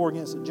going to war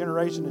against it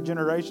generation to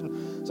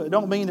generation. So it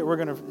don't mean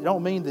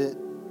that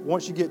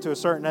once you get to a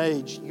certain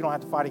age, you don't have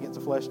to fight against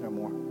the flesh no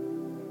more.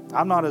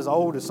 I'm not as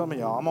old as some of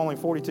y'all. I'm only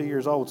 42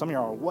 years old. Some of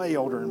y'all are way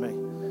older than me.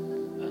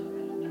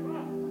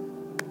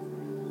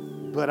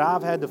 But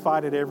I've had to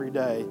fight it every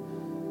day.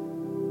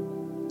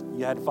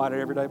 You had to fight it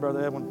every day,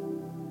 Brother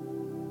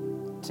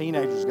Edwin?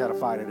 Teenagers got to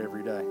fight it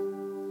every day.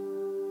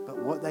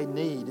 But what they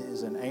need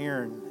is an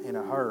Aaron and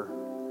a Hur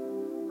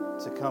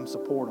to come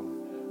support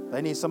them.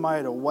 They need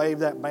somebody to wave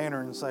that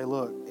banner and say,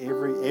 look,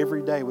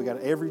 every day,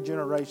 every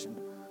generation,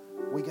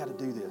 we got to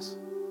do this.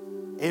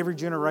 Every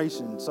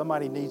generation,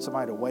 somebody needs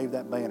somebody to wave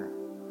that banner.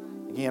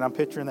 Again, I'm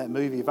picturing that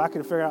movie. If I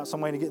could figure out some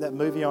way to get that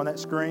movie on that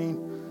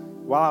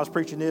screen while I was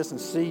preaching this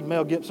and see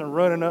Mel Gibson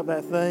running up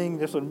that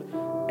thing,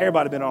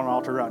 everybody been on an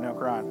altar right now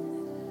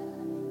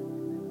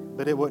crying.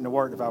 But it wouldn't have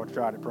worked if I would have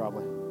tried it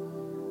probably.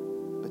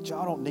 But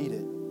y'all don't need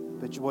it.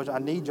 But what I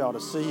need y'all to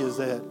see is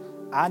that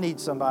I need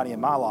somebody in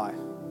my life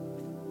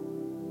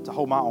to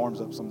hold my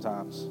arms up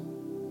sometimes.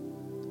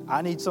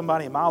 I need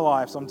somebody in my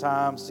life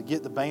sometimes to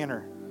get the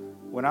banner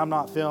when I'm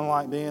not feeling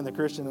like being the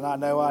Christian that I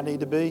know I need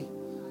to be,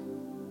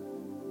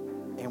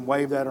 and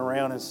wave that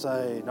around and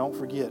say, don't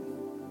forget,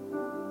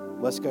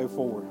 let's go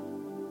forward.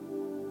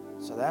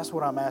 So that's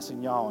what I'm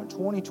asking y'all in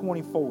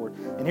 2024.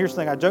 And here's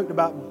the thing, I joked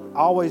about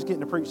always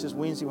getting to preach this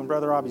Wednesday when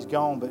Brother Robbie's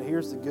gone, but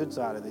here's the good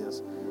side of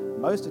this.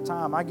 Most of the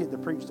time I get to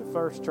preach the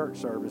first church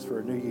service for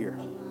a new year.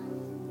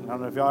 I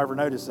don't know if y'all ever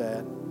noticed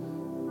that.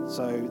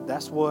 So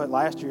that's what,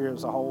 last year it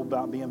was a whole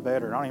about being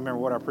better. I don't even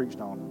remember what I preached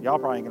on. Y'all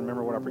probably ain't going to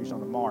remember what I preached on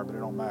tomorrow, but it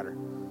don't matter.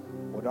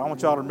 What I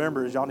want y'all to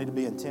remember is y'all need to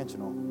be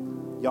intentional.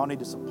 Y'all need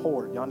to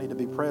support. Y'all need to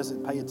be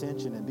present, pay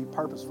attention, and be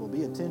purposeful.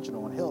 Be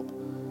intentional and help.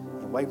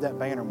 And wave that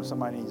banner when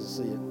somebody needs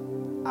to see it.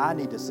 I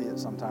need to see it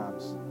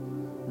sometimes.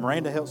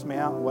 Miranda helps me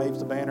out and waves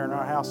the banner in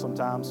our house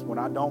sometimes when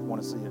I don't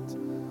want to see it.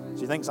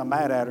 She thinks I'm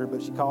mad at her,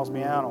 but she calls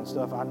me out on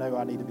stuff I know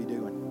I need to be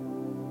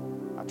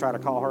doing. I try to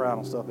call her out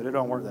on stuff, but it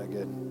don't work that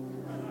good.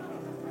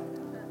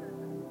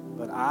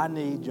 But I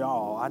need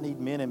y'all. I need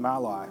men in my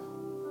life.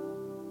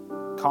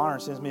 Connor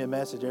sends me a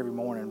message every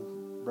morning.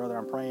 Brother,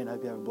 I'm praying.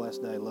 Hope you have a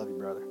blessed day. Love you,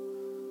 brother.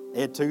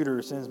 Ed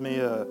Tudor sends me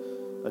a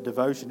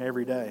devotion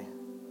every day.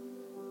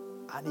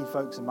 I need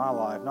folks in my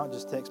life, not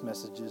just text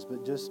messages,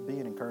 but just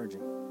being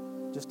encouraging.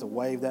 Just to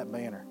wave that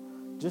banner.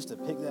 Just to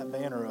pick that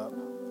banner up.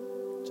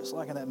 Just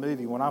like in that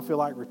movie, when I feel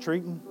like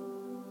retreating,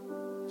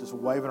 just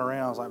waving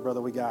around. It's like,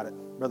 brother, we got it.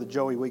 Brother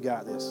Joey, we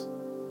got this.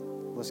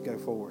 Let's go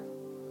forward.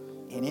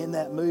 And in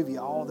that movie,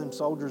 all them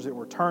soldiers that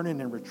were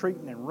turning and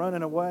retreating and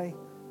running away,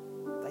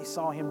 they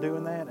saw him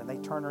doing that, and they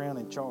turned around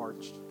and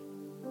charged.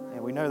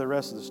 And we know the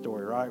rest of the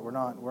story, right? We're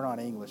not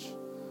English.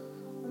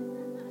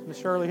 Miss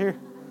Shirley here?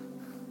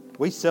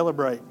 We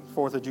celebrate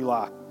 4th of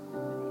July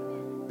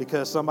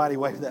because somebody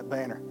waved that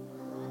banner.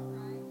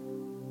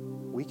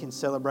 We can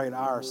celebrate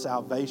our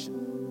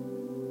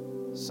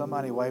salvation.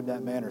 Somebody waved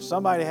that banner.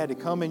 Somebody had to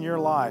come in your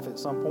life at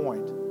some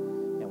point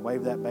and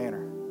wave that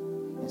banner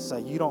and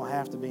say, you don't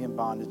have to be in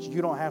bondage.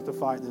 You don't have to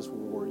fight this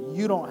war.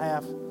 You don't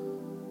have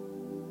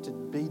to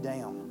be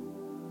down.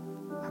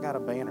 I got a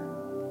banner.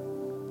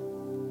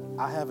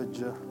 I have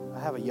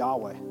a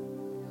Yahweh.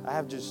 I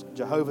have just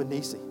Jehovah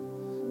Nissi.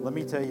 Let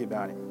me tell you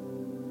about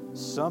him.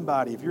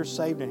 Somebody, if you're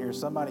saved in here,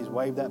 somebody's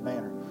waved that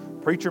banner.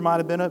 Preacher might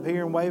have been up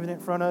here and waving it in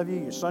front of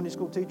you. Your Sunday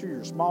school teacher,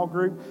 your small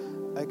group.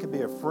 It could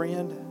be a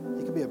friend.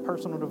 It could be a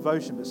personal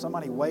devotion. But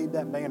somebody waved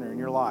that banner in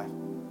your life.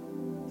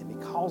 And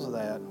because of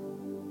that,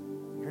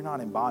 you're not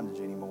in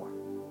bondage anymore.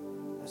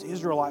 Those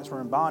Israelites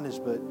were in bondage,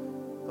 but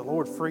the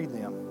Lord freed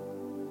them.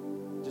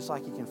 Just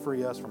like He can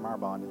free us from our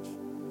bondage.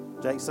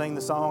 Jake sang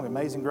the song,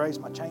 Amazing Grace.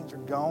 My chains are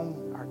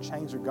gone. Our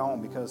chains are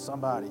gone because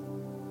somebody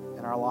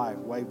in our life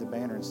waved the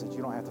banner and said,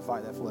 you don't have to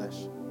fight that flesh.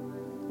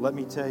 Let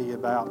me tell you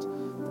about,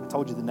 I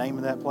told you the name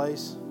of that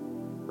place,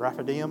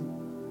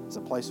 Raphidim. It's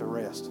a place of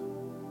rest.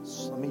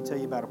 So let me tell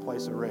you about a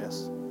place of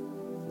rest.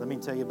 Let me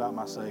tell you about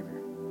my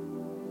Savior.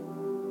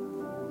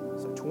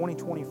 So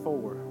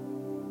 2024,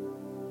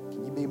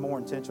 can you be more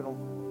intentional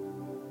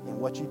in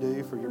what you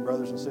do for your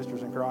brothers and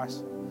sisters in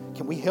Christ?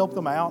 Can we help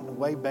them out and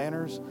wave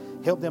banners?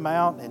 Help them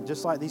out, and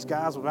just like these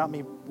guys, without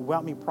me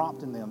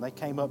prompting them, they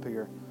came up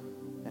here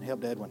and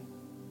helped Edwin.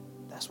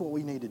 That's what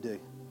we need to do.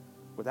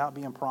 Without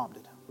being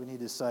prompted, we need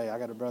to say, I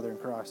got a brother in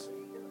Christ.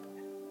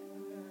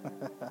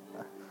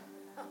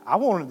 I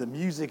wanted the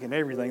music and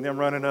everything, them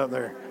running up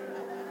there.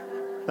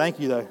 Thank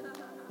you, though.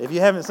 If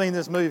you haven't seen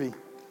this movie,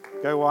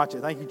 go watch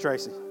it. Thank you,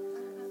 Tracy.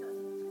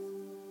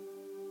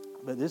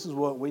 But this is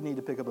what we need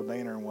to pick up a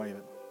banner and wave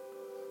it.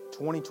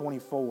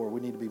 2024, we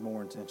need to be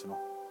more intentional.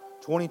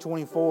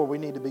 2024, we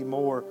need to be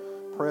more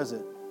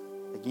present.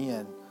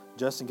 Again,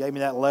 Justin gave me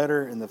that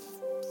letter in the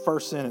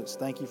first sentence,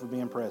 thank you for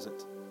being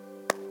present.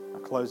 I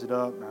closed it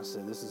up and I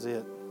said, this is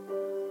it.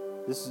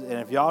 And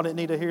if y'all didn't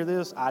need to hear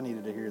this, I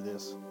needed to hear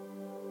this.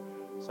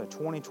 So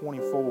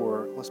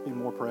 2024, let's be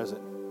more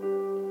present.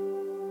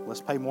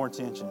 Let's pay more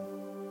attention.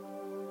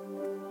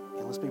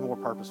 And let's be more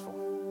purposeful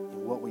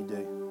in what we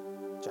do.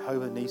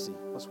 Jehovah Nissi,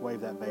 let's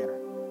wave that banner.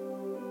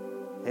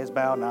 Heads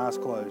bowed and eyes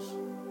closed.